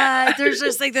 but there's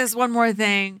just like this one more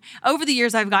thing. Over the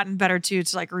years, I've gotten better too,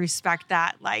 to like respect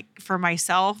that, like for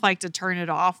myself, like to turn it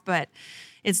off. But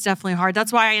it's definitely hard.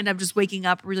 That's why I end up just waking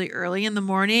up really early in the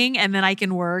morning, and then I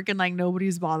can work and like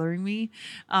nobody's bothering me.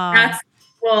 That's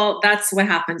what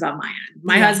happens on my end.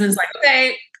 My husband's like,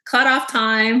 okay, cut off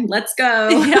time. Let's go.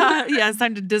 Yeah. It's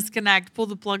time to disconnect, pull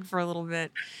the plug for a little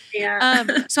bit. Yeah.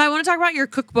 So I want to talk about your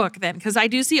cookbook then, because I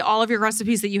do see all of your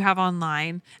recipes that you have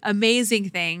online, amazing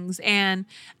things. And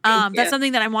that's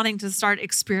something that I'm wanting to start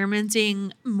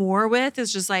experimenting more with,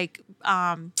 is just like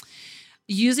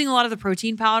using a lot of the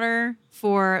protein powder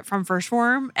from First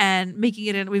Form and making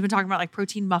it in. We've been talking about like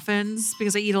protein muffins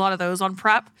because I eat a lot of those on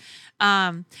prep.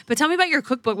 But tell me about your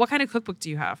cookbook. What kind of cookbook do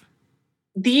you have?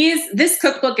 This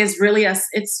cookbook is really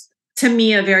it's to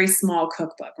me a very small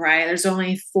cookbook, right? There's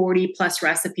only 40 plus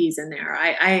recipes in there.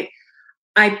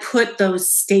 I put those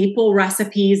staple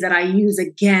recipes that I use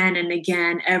again and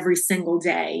again every single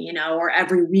day, or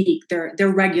every week. They're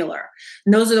regular.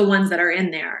 And those are the ones that are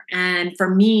in there. And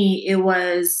for me,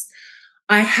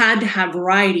 I had to have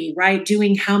variety, right?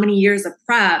 Doing how many years of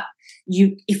prep,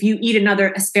 if you eat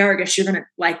another asparagus, you're gonna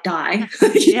like die.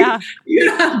 Yeah.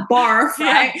 You're gonna barf,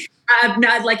 right?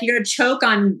 Like you're gonna choke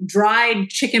on dried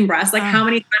chicken breast. Like how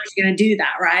many times are you gonna do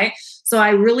that, right? So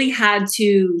I really had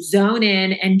to zone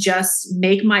in and just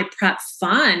make my prep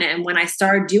fun. And when I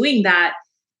started doing that,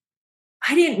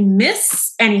 I didn't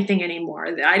miss anything anymore.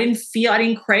 I didn't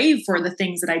crave for the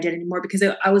things that I did anymore, because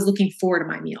I was looking forward to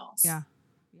my meals. Yeah.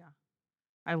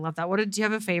 I love that. Do you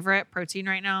have a favorite protein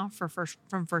right now from First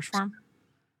Form?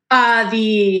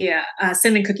 The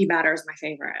cinnamon cookie batter is my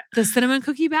favorite. The cinnamon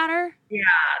cookie batter? Yeah,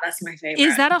 that's my favorite.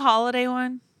 Is that a holiday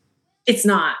one? It's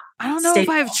not. I don't know if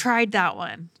I've tried that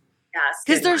one. Yeah,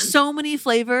 because there's so many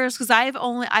flavors. Because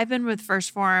I've been with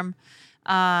First Form.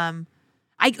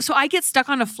 I I get stuck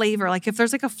on a flavor. Like if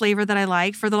there's like a flavor that I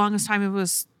like, for the longest time it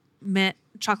was mint,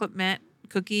 chocolate mint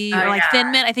cookie, or like thin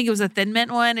mint. I think it was a thin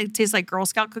mint one. It tastes like Girl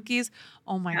Scout cookies.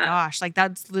 Oh my gosh. Like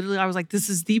that's literally, I was like, this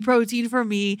is the protein for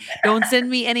me. Don't send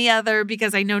me any other,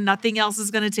 because I know nothing else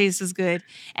is going to taste as good.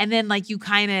 And then like you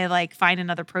kind of like find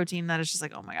another protein that is just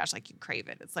like, oh my gosh, like you crave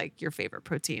it. It's like your favorite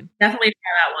protein. Definitely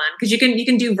try that one, because you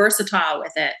can do versatile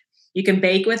with it. You can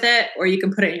bake with it, or you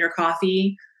can put it in your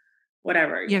coffee.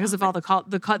 Whatever. Yeah, because of all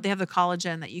they have the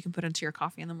collagen that you can put into your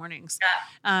coffee in the mornings.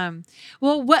 Yeah.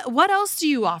 Well, what else do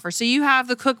you offer? So you have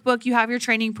the cookbook, you have your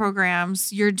training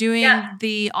programs, you're doing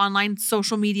the online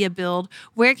social media build.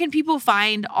 Where can people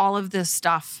find all of this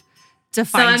stuff to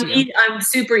find you? I'm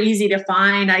super easy to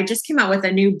find. I just came out with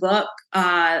a new book.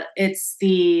 It's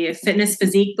the Fitness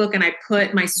Physique book, and I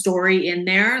put my story in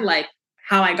there, like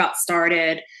how I got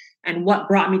started and what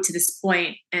brought me to this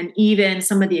point, and even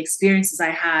some of the experiences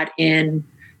I had in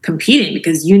competing,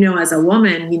 because, as a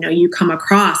woman, you come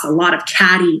across a lot of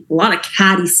catty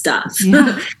stuff.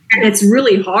 Yeah. And it's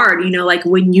really hard, like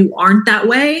when you aren't that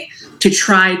way, to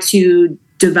try to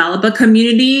develop a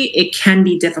community, it can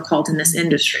be difficult in this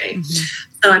industry. Mm-hmm.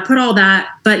 So I put all that,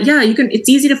 but yeah, it's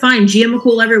easy to find Gia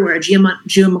Macool everywhere. Gia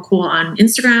Macool on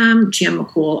Instagram, Gia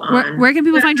Macool on. Where can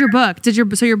people find your book?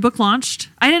 So your book launched?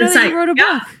 I didn't know that you wrote a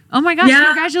book. Oh my gosh! Yeah.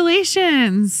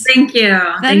 Congratulations! Thank you.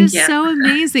 That is so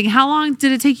amazing. How long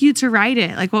did it take you to write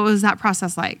it? Like, what was that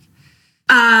process like?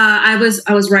 I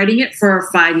was writing it for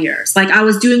 5 years. Like, I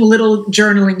was doing little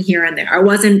journaling here and there. I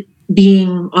wasn't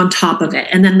being on top of it.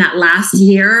 And then that last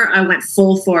year I went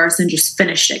full force and just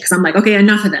finished it, because I'm like, okay,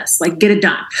 enough of this, like, get it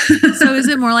done. So is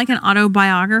it more like an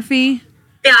autobiography?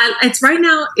 Yeah,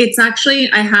 it's actually,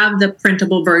 I have the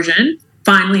printable version.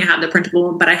 Finally, I have the printable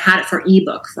one, but I had it for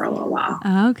ebook for a little while.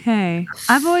 Okay.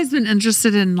 I've always been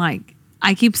interested in, like,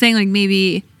 I keep saying like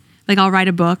maybe like I'll write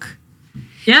a book.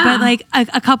 Yeah. But like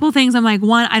a couple things, I'm like,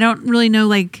 one, I don't really know,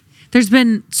 like, there's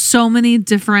been so many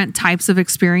different types of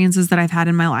experiences that I've had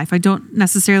in my life. I don't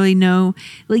necessarily know,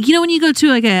 like, when you go to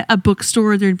like a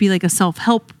bookstore, there'd be like a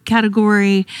self-help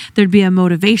category. There'd be a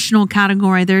motivational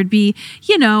category. There'd be,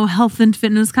 health and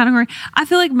fitness category. I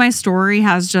feel like my story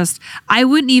has just, I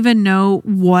wouldn't even know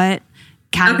what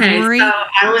category. Okay, so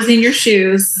I was in your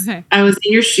shoes. Okay.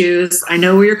 I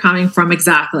know where you're coming from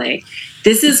exactly.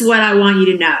 This is what I want you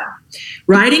to know.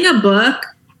 Writing a book,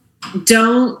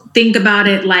 don't think about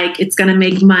it like it's going to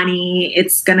make money.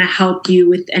 It's going to help you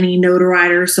with any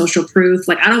notoriety or social proof.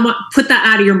 Like, put that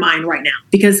out of your mind right now,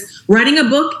 because writing a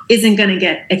book isn't going to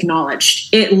get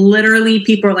acknowledged. It literally,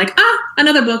 people are like,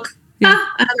 another book. Yeah.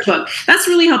 Another book. That's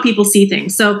really how people see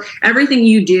things. So everything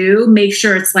you do, make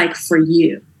sure it's like for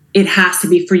you. It has to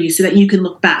be for you, so that you can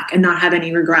look back and not have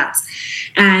any regrets.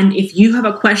 And if you have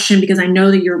a question, because I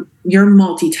know that you're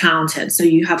multi-talented, so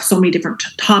you have so many different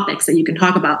topics that you can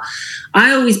talk about,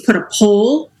 I always put a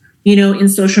poll, in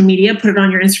social media, put it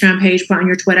on your Instagram page, put it on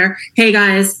your Twitter. Hey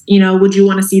guys, would you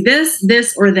want to see this,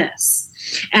 or this?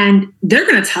 And they're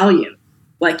going to tell you,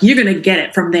 like, you're going to get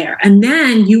it from there. And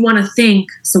then you want to think,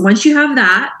 so once you have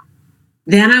that,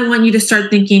 then I want you to start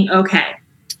thinking, okay,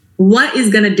 what is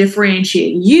going to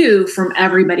differentiate you from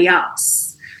everybody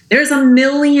else? There's a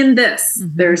million this.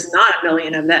 Mm-hmm. There's not a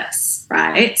million of this,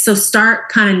 right? So start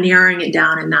kind of narrowing it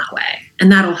down in that way,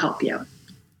 and that'll help you.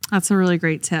 That's a really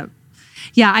great tip.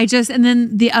 Yeah, and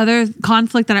then the other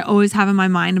conflict that I always have in my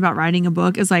mind about writing a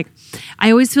book is like, I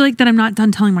always feel like that I'm not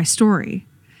done telling my story.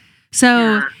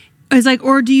 So it's like,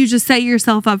 or do you just set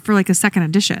yourself up for like a second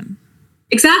edition?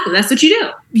 Exactly. That's what you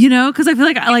do. Because I feel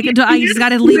like I just got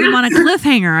to leave them on a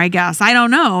cliffhanger, I guess. I don't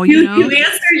know. You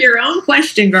answer your own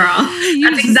question, girl.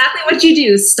 That's exactly what you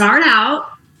do. Start out.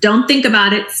 Don't think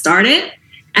about it. Start it.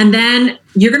 And then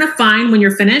you're going to find when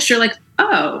you're finished, you're like,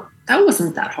 oh, that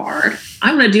wasn't that hard.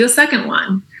 I'm going to do a second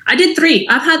one. I did 3.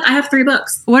 I have 3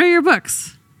 books. What are your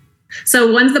books?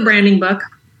 So one's the branding book.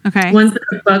 Okay. One's the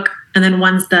cookbook. And then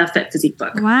one's the Fit Physique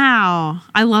book. Wow.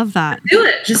 I love that. Do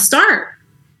it. Just start.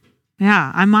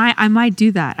 Yeah, I might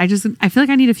do that. I feel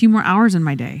like I need a few more hours in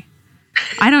my day.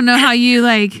 I don't know how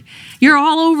you're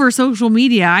all over social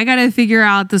media. I got to figure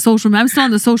out I'm still on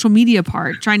the social media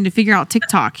part, trying to figure out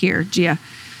TikTok here, Gia.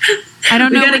 I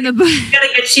don't know. We gotta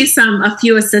get you a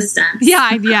few assistants.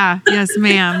 Yeah. Yes,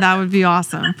 ma'am. That would be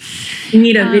awesome. You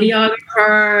need a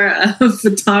videographer, a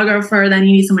photographer, then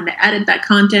you need someone to edit that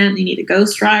content. You need a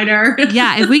ghostwriter.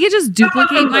 Yeah. If we could just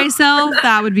duplicate myself,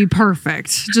 that would be perfect.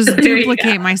 Just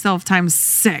duplicate myself times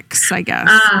 6, I guess.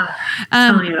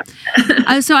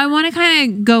 So I want to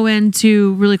kind of go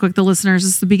into really quick, the listeners,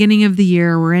 it's the beginning of the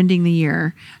year. We're ending the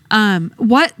year.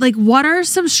 What are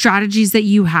some strategies that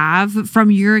you have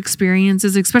from your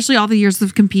experiences, especially all the years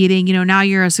of competing? You know, now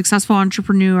you're a successful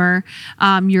entrepreneur,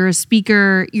 you're a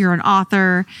speaker, you're an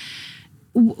author.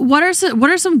 What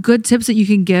are some good tips that you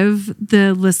can give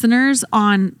the listeners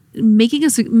on making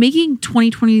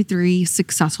 2023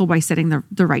 successful by setting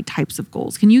the right types of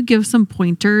goals? Can you give some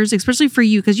pointers, especially for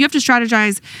you? Because you have to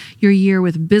strategize your year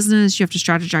with business. You have to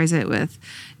strategize it with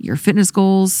your fitness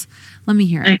goals. Let me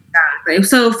hear it. Exactly.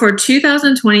 So for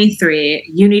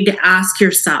 2023, you need to ask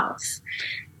yourself,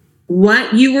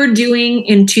 what you were doing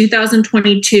in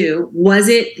 2022, was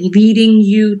it leading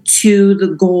you to the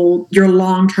goal, your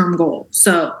long-term goal?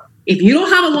 So if you don't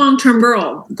have a long-term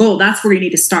goal, that's where you need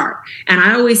to start. And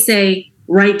I always say,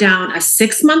 write down a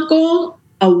 6-month goal,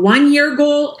 a 1-year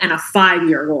goal, and a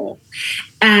 5-year goal.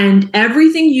 And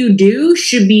everything you do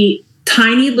should be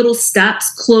tiny little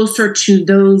steps closer to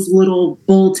those little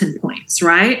bulletin points,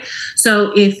 right?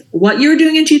 So if what you're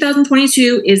doing in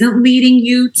 2022 isn't leading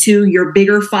you to your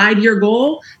bigger 5-year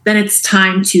goal, then it's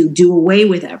time to do away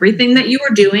with everything that you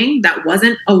were doing that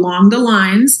wasn't along the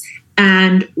lines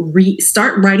and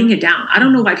start writing it down. I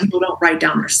don't know why people don't write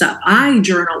down their stuff. I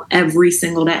journal every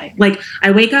single day. Like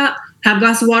I wake up, have a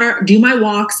glass of water, do my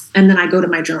walks, and then I go to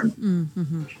my journal.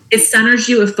 Mm-hmm. It centers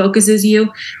you, it focuses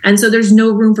you. And so there's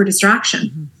no room for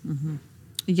distraction. Mm-hmm.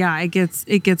 Yeah, it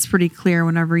gets pretty clear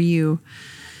whenever you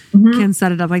can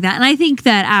set it up like that. And I think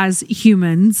that as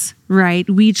humans, right,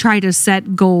 we try to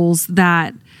set goals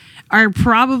that are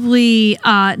probably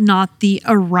not the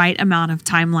right amount of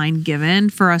timeline given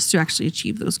for us to actually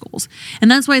achieve those goals. And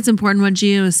that's why it's important what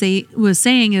Gia was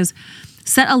saying is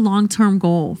set a long-term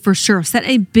goal for sure. Set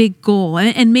a big goal.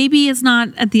 And maybe it's not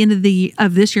at the end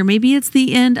of this year. Maybe it's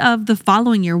the end of the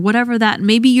following year, whatever that,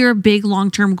 maybe your big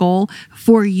long-term goal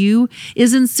for you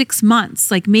is in 6 months.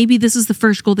 Like maybe this is the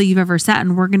first goal that you've ever set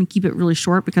and we're going to keep it really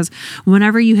short because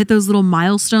whenever you hit those little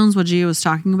milestones, what Gia was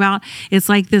talking about, it's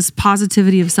like this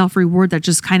positivity of self-reward that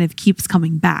just kind of keeps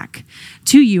coming back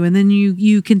to you. And then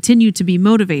you continue to be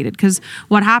motivated because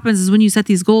what happens is when you set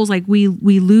these goals, like we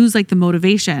lose like the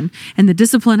motivation and the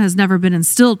discipline has never been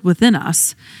instilled within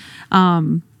us.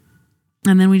 And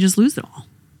then we just lose it all.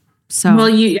 So,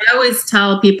 well, I always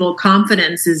tell people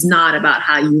confidence is not about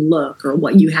how you look or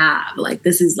what you have. Like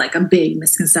this is like a big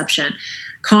misconception.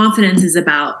 Confidence is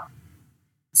about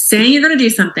saying you're going to do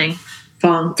something,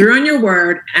 following through on your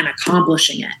word and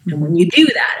accomplishing it. And when you do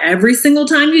that, every single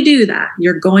time you do that,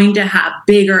 you're going to have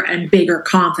bigger and bigger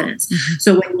confidence. Mm-hmm.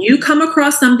 So when you come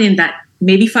across something that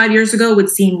maybe 5 years ago would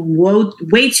seem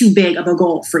way too big of a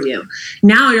goal for you,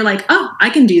 now you're like, oh, I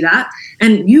can do that.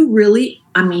 And you really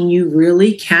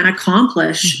can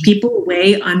accomplish. Mm-hmm. People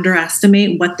way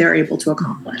underestimate what they're able to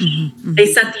accomplish. Mm-hmm. They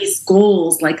set these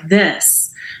goals like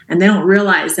this, and they don't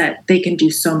realize that they can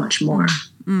do so much more.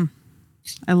 Mm.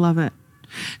 I love it.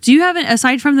 Do you have,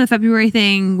 aside from the February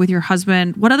thing with your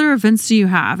husband, what other events do you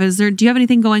have? Do you have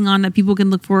anything going on that people can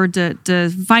look forward to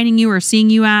finding you or seeing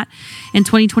you at in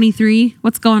 2023?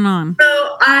 What's going on?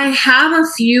 So I have a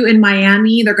few in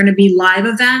Miami. They're going to be live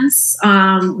events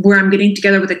where I'm getting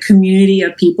together with a community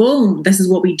of people. This is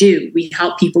what we do. We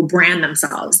help people brand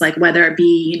themselves, like whether it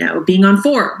be, being on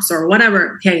Forbes or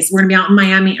whatever. Okay, so we're going to be out in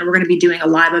Miami and we're going to be doing a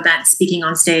live event, speaking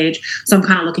on stage. So I'm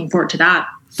kind of looking forward to that.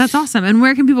 That's awesome. And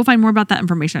where can people find more about that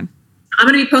information? I'm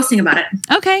going to be posting about it.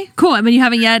 Okay, cool. I mean, you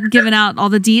haven't yet given out all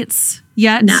the deets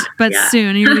yet, but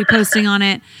soon. And you're going to be posting on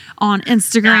it on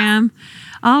Instagram.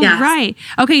 Yeah. All right.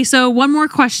 Okay, so one more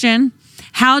question.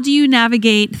 How do you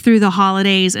navigate through the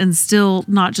holidays and still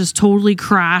not just totally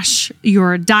crash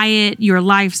your diet, your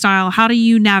lifestyle? How do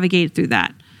you navigate through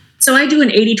that? So I do an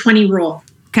 80-20 rule.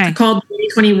 Okay. It's called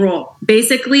the 80-20 rule.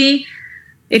 Basically,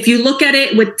 if you look at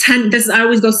it with 10, I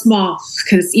always go small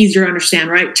because it's easier to understand,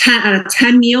 right? 10 out of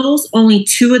 10 meals, only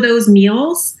 2 of those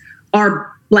meals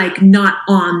are like not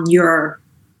on your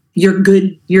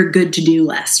good to-do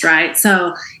list, right?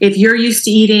 So if you're used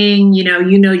to eating,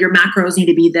 your macros need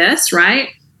to be this, right?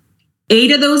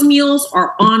 8 of those meals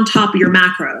are on top of your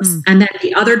macros. And then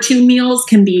the other 2 meals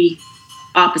can be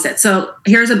opposite. So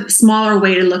here's a smaller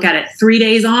way to look at it. 3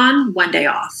 days on, 1 day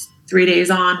off. 3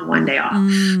 days on, 1 day off.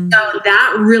 So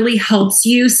that really helps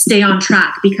you stay on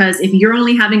track because if you're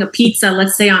only having a pizza,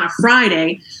 let's say on a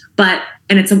Friday,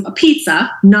 and it's a pizza,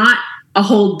 not a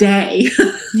whole day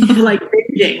of like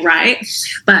binging, right?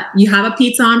 But you have a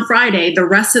pizza on Friday, the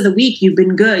rest of the week you've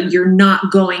been good. You're not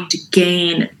going to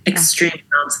gain extreme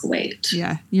amounts of weight.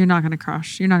 Yeah, you're not going to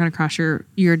crush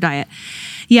your diet.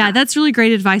 Yeah, that's really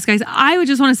great advice, guys. I would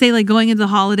just want to say, like, going into the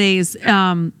holidays,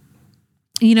 don't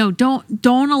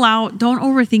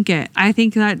overthink it. I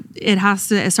think that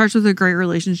it starts with a great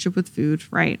relationship with food,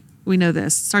 right? We know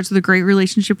this. It starts with a great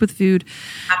relationship with food.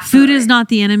 Absolutely. Food is not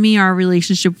the enemy. Our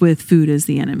relationship with food is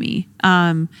the enemy.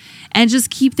 And just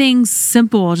keep things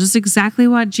simple. Just exactly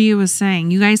what Gia was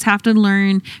saying. You guys have to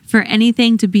learn, for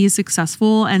anything to be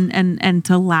successful and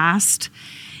to last,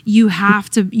 you have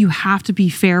to be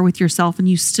fair with yourself, and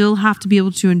you still have to be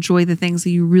able to enjoy the things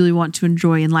that you really want to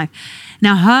enjoy in life.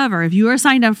 Now, however, if you are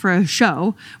signed up for a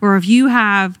show, or if you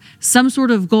have some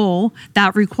sort of goal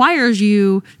that requires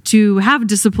you to have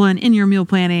discipline in your meal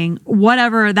planning,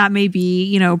 whatever that may be,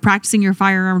 you know, practicing your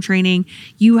firearm training,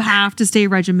 you have to stay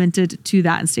regimented to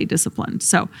that and stay disciplined.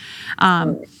 So,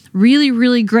 really,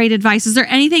 really great advice. Is there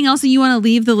anything else that you want to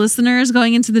leave the listeners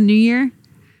going into the new year?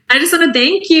 I just want to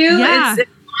thank you. Yeah. It's an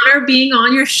honor being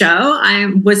on your show.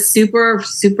 I was super,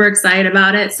 super excited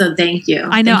about it. So thank you.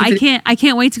 I know. I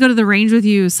can't wait to go to the range with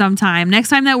you sometime. Next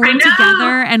time that we're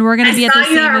together and we're going to be at the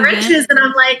same event. Riches, and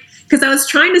I'm like, because I was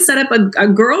trying to set up a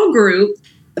girl group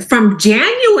from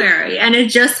January, and it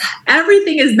just,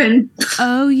 everything has been.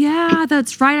 Oh yeah,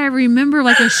 that's right. I remember,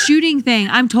 like a shooting thing.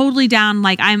 I'm totally down.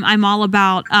 Like I'm all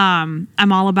about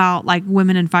like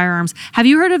women and firearms. Have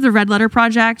you heard of the Red Letter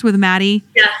Project with Maddie?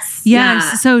 Yes.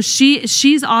 Yeah. So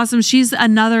she's awesome. She's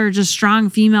another just strong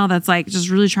female that's like just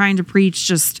really trying to preach,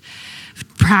 just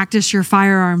practice your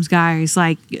firearms, guys.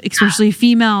 Like, especially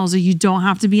females, you don't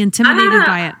have to be intimidated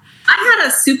by it. I had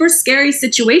a super scary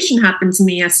situation happen to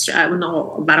me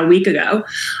about a week ago.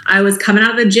 I was coming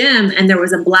out of the gym and there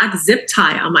was a black zip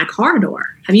tie on my car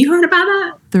door. Have you heard about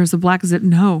that? There's a black zip?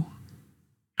 No.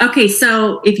 Okay,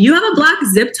 so if you have a black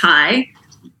zip tie,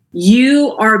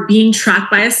 you are being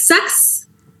tracked by a sex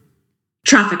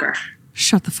trafficker.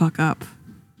 Shut the fuck up.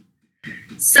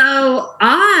 So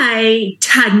I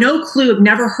had no clue. I've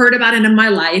never heard about it in my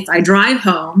life. I drive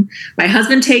home. My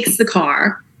husband takes the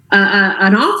car.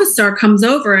 An officer comes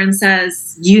over and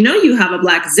says, "You know, you have a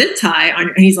black zip tie on."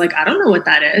 And he's like, "I don't know what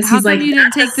that is." How come you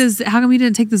didn't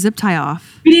take the zip tie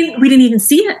off? We didn't even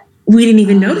see it. We didn't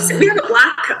even notice it. We have a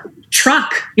black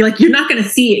truck. You're not going to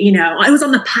see it. You know, I was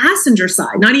on the passenger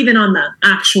side, not even on the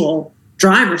actual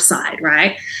driver's side,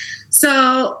 right?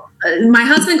 So my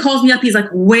husband calls me up. He's like,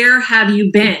 "Where have you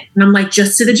been?" And I'm like,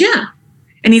 "Just to the gym."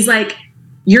 And he's like,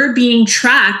 "You're being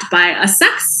tracked by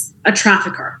a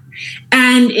trafficker."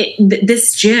 And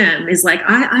this gym is like,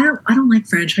 I don't like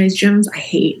franchise gyms.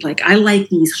 I like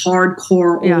these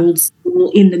hardcore old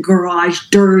school in the garage,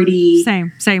 dirty.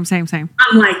 Same.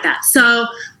 I'm like that. So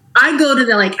I go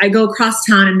to I go across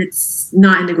town, and it's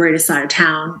not in the greatest side of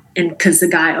town, and because the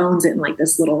guy owns it in like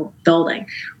this little building.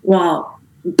 Well,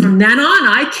 from then on,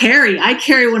 I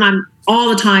carry when I'm all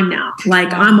the time now.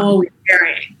 Like, I'm always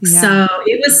carrying. Yeah. So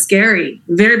it was scary.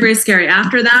 Very, very scary.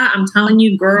 After that, I'm telling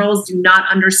you, girls do not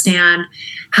understand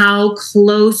how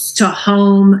close to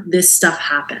home this stuff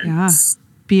happens. Yeah.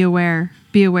 Be aware.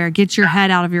 Get your head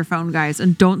out of your phone, guys,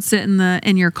 and don't sit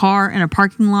in your car in a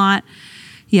parking lot.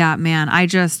 Yeah, man.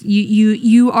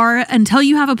 You are, until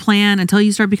you have a plan, until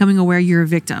you start becoming aware, you're a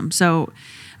victim. So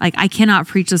like, I cannot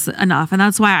preach this enough. And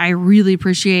that's why I really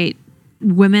appreciate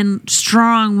women,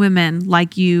 strong women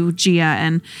like you, Gia,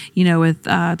 and, you know, with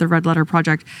the Red Letter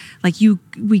Project. Like,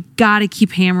 we got to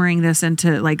keep hammering this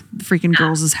into like freaking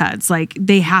girls' heads. Like,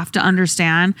 they have to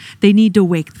understand, they need to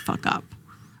wake the fuck up,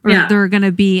 or they're going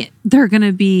to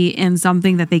be in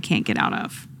something that they can't get out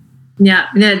of. Yeah,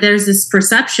 there's this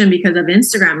perception because of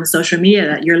Instagram and social media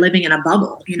that you're living in a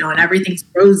bubble, you know, and everyth's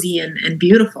rosy and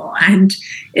beautiful, and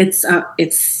it's lies.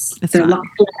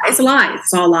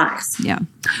 It's all lies. Yeah.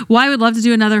 Well, I would love to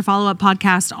do another follow-up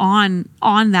podcast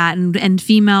on that and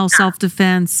female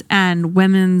self-defense and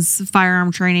women's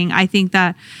firearm training. I think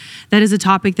that is a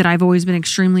topic that I've always been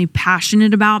extremely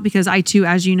passionate about, because I too,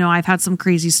 as you know, I've had some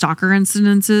crazy stalker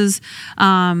incidences,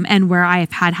 and where I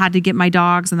have had to get my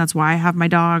dogs, and that's why I have my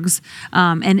dogs.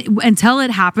 And until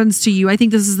it happens to you, I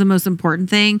think this is the most important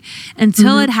thing.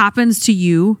 Until it happens to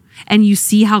you and you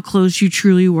see how close you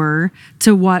truly were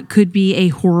to what could be a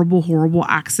horrible, horrible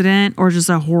accident, or just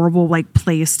a horrible like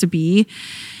place to be,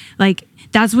 like,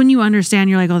 that's when you understand,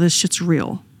 you're like, oh, this shit's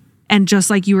real. And just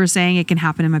like you were saying, it can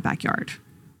happen in my backyard.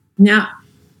 Yeah,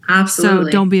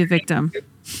 absolutely. So don't be a victim.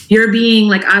 You're being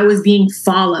like, I was being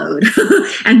followed,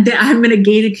 and I'm in a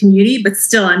gated community, but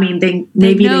still, I mean, they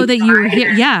know that you're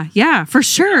here. Yeah, for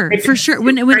sure.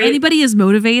 When anybody is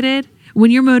motivated, when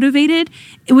you're motivated,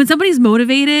 when somebody's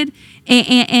motivated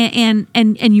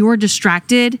and you're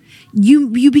distracted,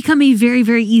 you become a very,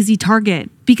 very easy target,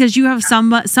 because you have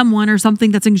someone or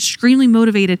something that's extremely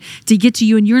motivated to get to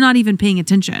you, and you're not even paying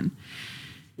attention.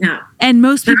 Yeah. And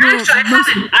most people,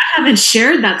 I haven't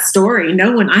shared that story.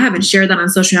 I haven't shared that on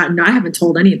social media. No, I haven't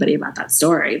told anybody about that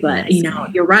story, but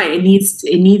you're right. It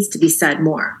needs to be said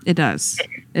more. It does.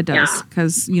 It does.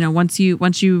 Cause once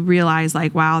you realize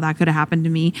like, wow, that could have happened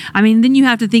to me. I mean, then you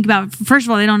have to think about, first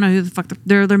of all, they don't know who the fuck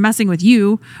they're messing with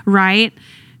you. Right.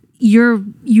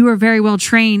 You are very well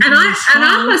trained. And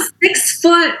I'm a 6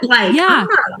 foot, I'm not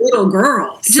a little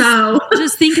girl.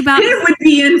 Just think about it would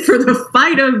be in for the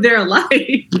fight of their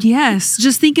life. Yes.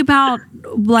 Just think about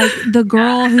like the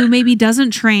girl who maybe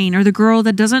doesn't train, or the girl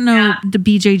that doesn't know the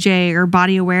BJJ or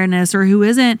body awareness, or who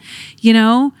isn't,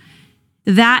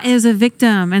 that is a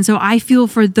victim. And so I feel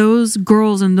for those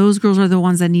girls, and those girls are the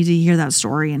ones that need to hear that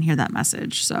story and hear that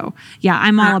message. So yeah,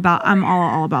 I'm all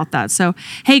about that. So,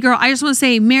 hey girl, I just want to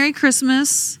say Merry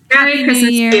Christmas. Merry Christmas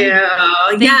to you.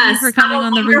 Thank you for coming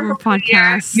on the Reborn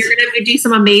podcast. You're going to do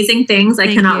some amazing things. I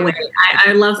cannot wait.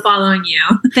 I love following you.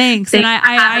 Thanks. And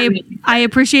I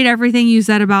appreciate everything you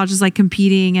said about just like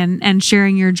competing and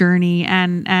sharing your journey.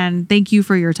 And thank you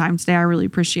for your time today. I really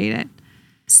appreciate it.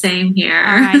 Same here.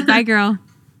 All right. Bye, girl.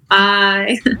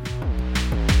 Bye.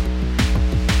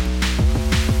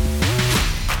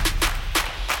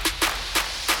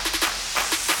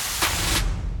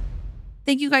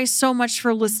 Thank you guys so much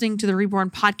for listening to the Reborn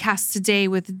podcast today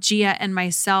with Gia and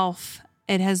myself.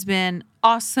 It has been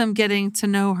awesome getting to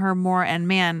know her more. And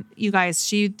man, you guys,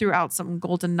 she threw out some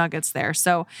golden nuggets there.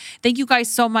 So thank you guys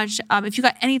so much. If you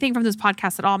got anything from this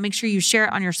podcast at all, make sure you share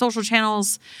it on your social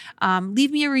channels.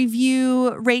 Leave me a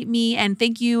review, rate me. And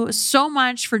thank you so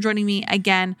much for joining me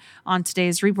again on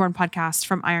today's Reborn podcast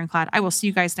from Ironclad. I will see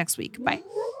you guys next week. Bye.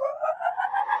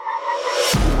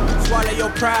 Swallow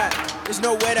your pride. There's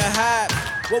nowhere to hide.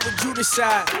 What would you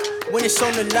decide when it's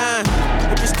on the line?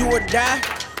 If it's do or die,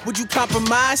 would you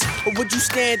compromise, or would you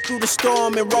stand through the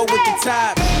storm and roll with the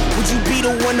tide? Would you be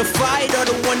the one to fight or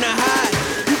the one to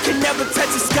hide? You can never touch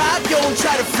the sky if you don't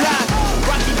try to fly.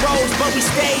 Rocky roads, but we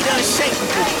stayed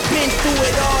unshakable. Been through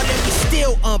it all and we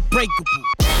still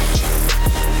unbreakable.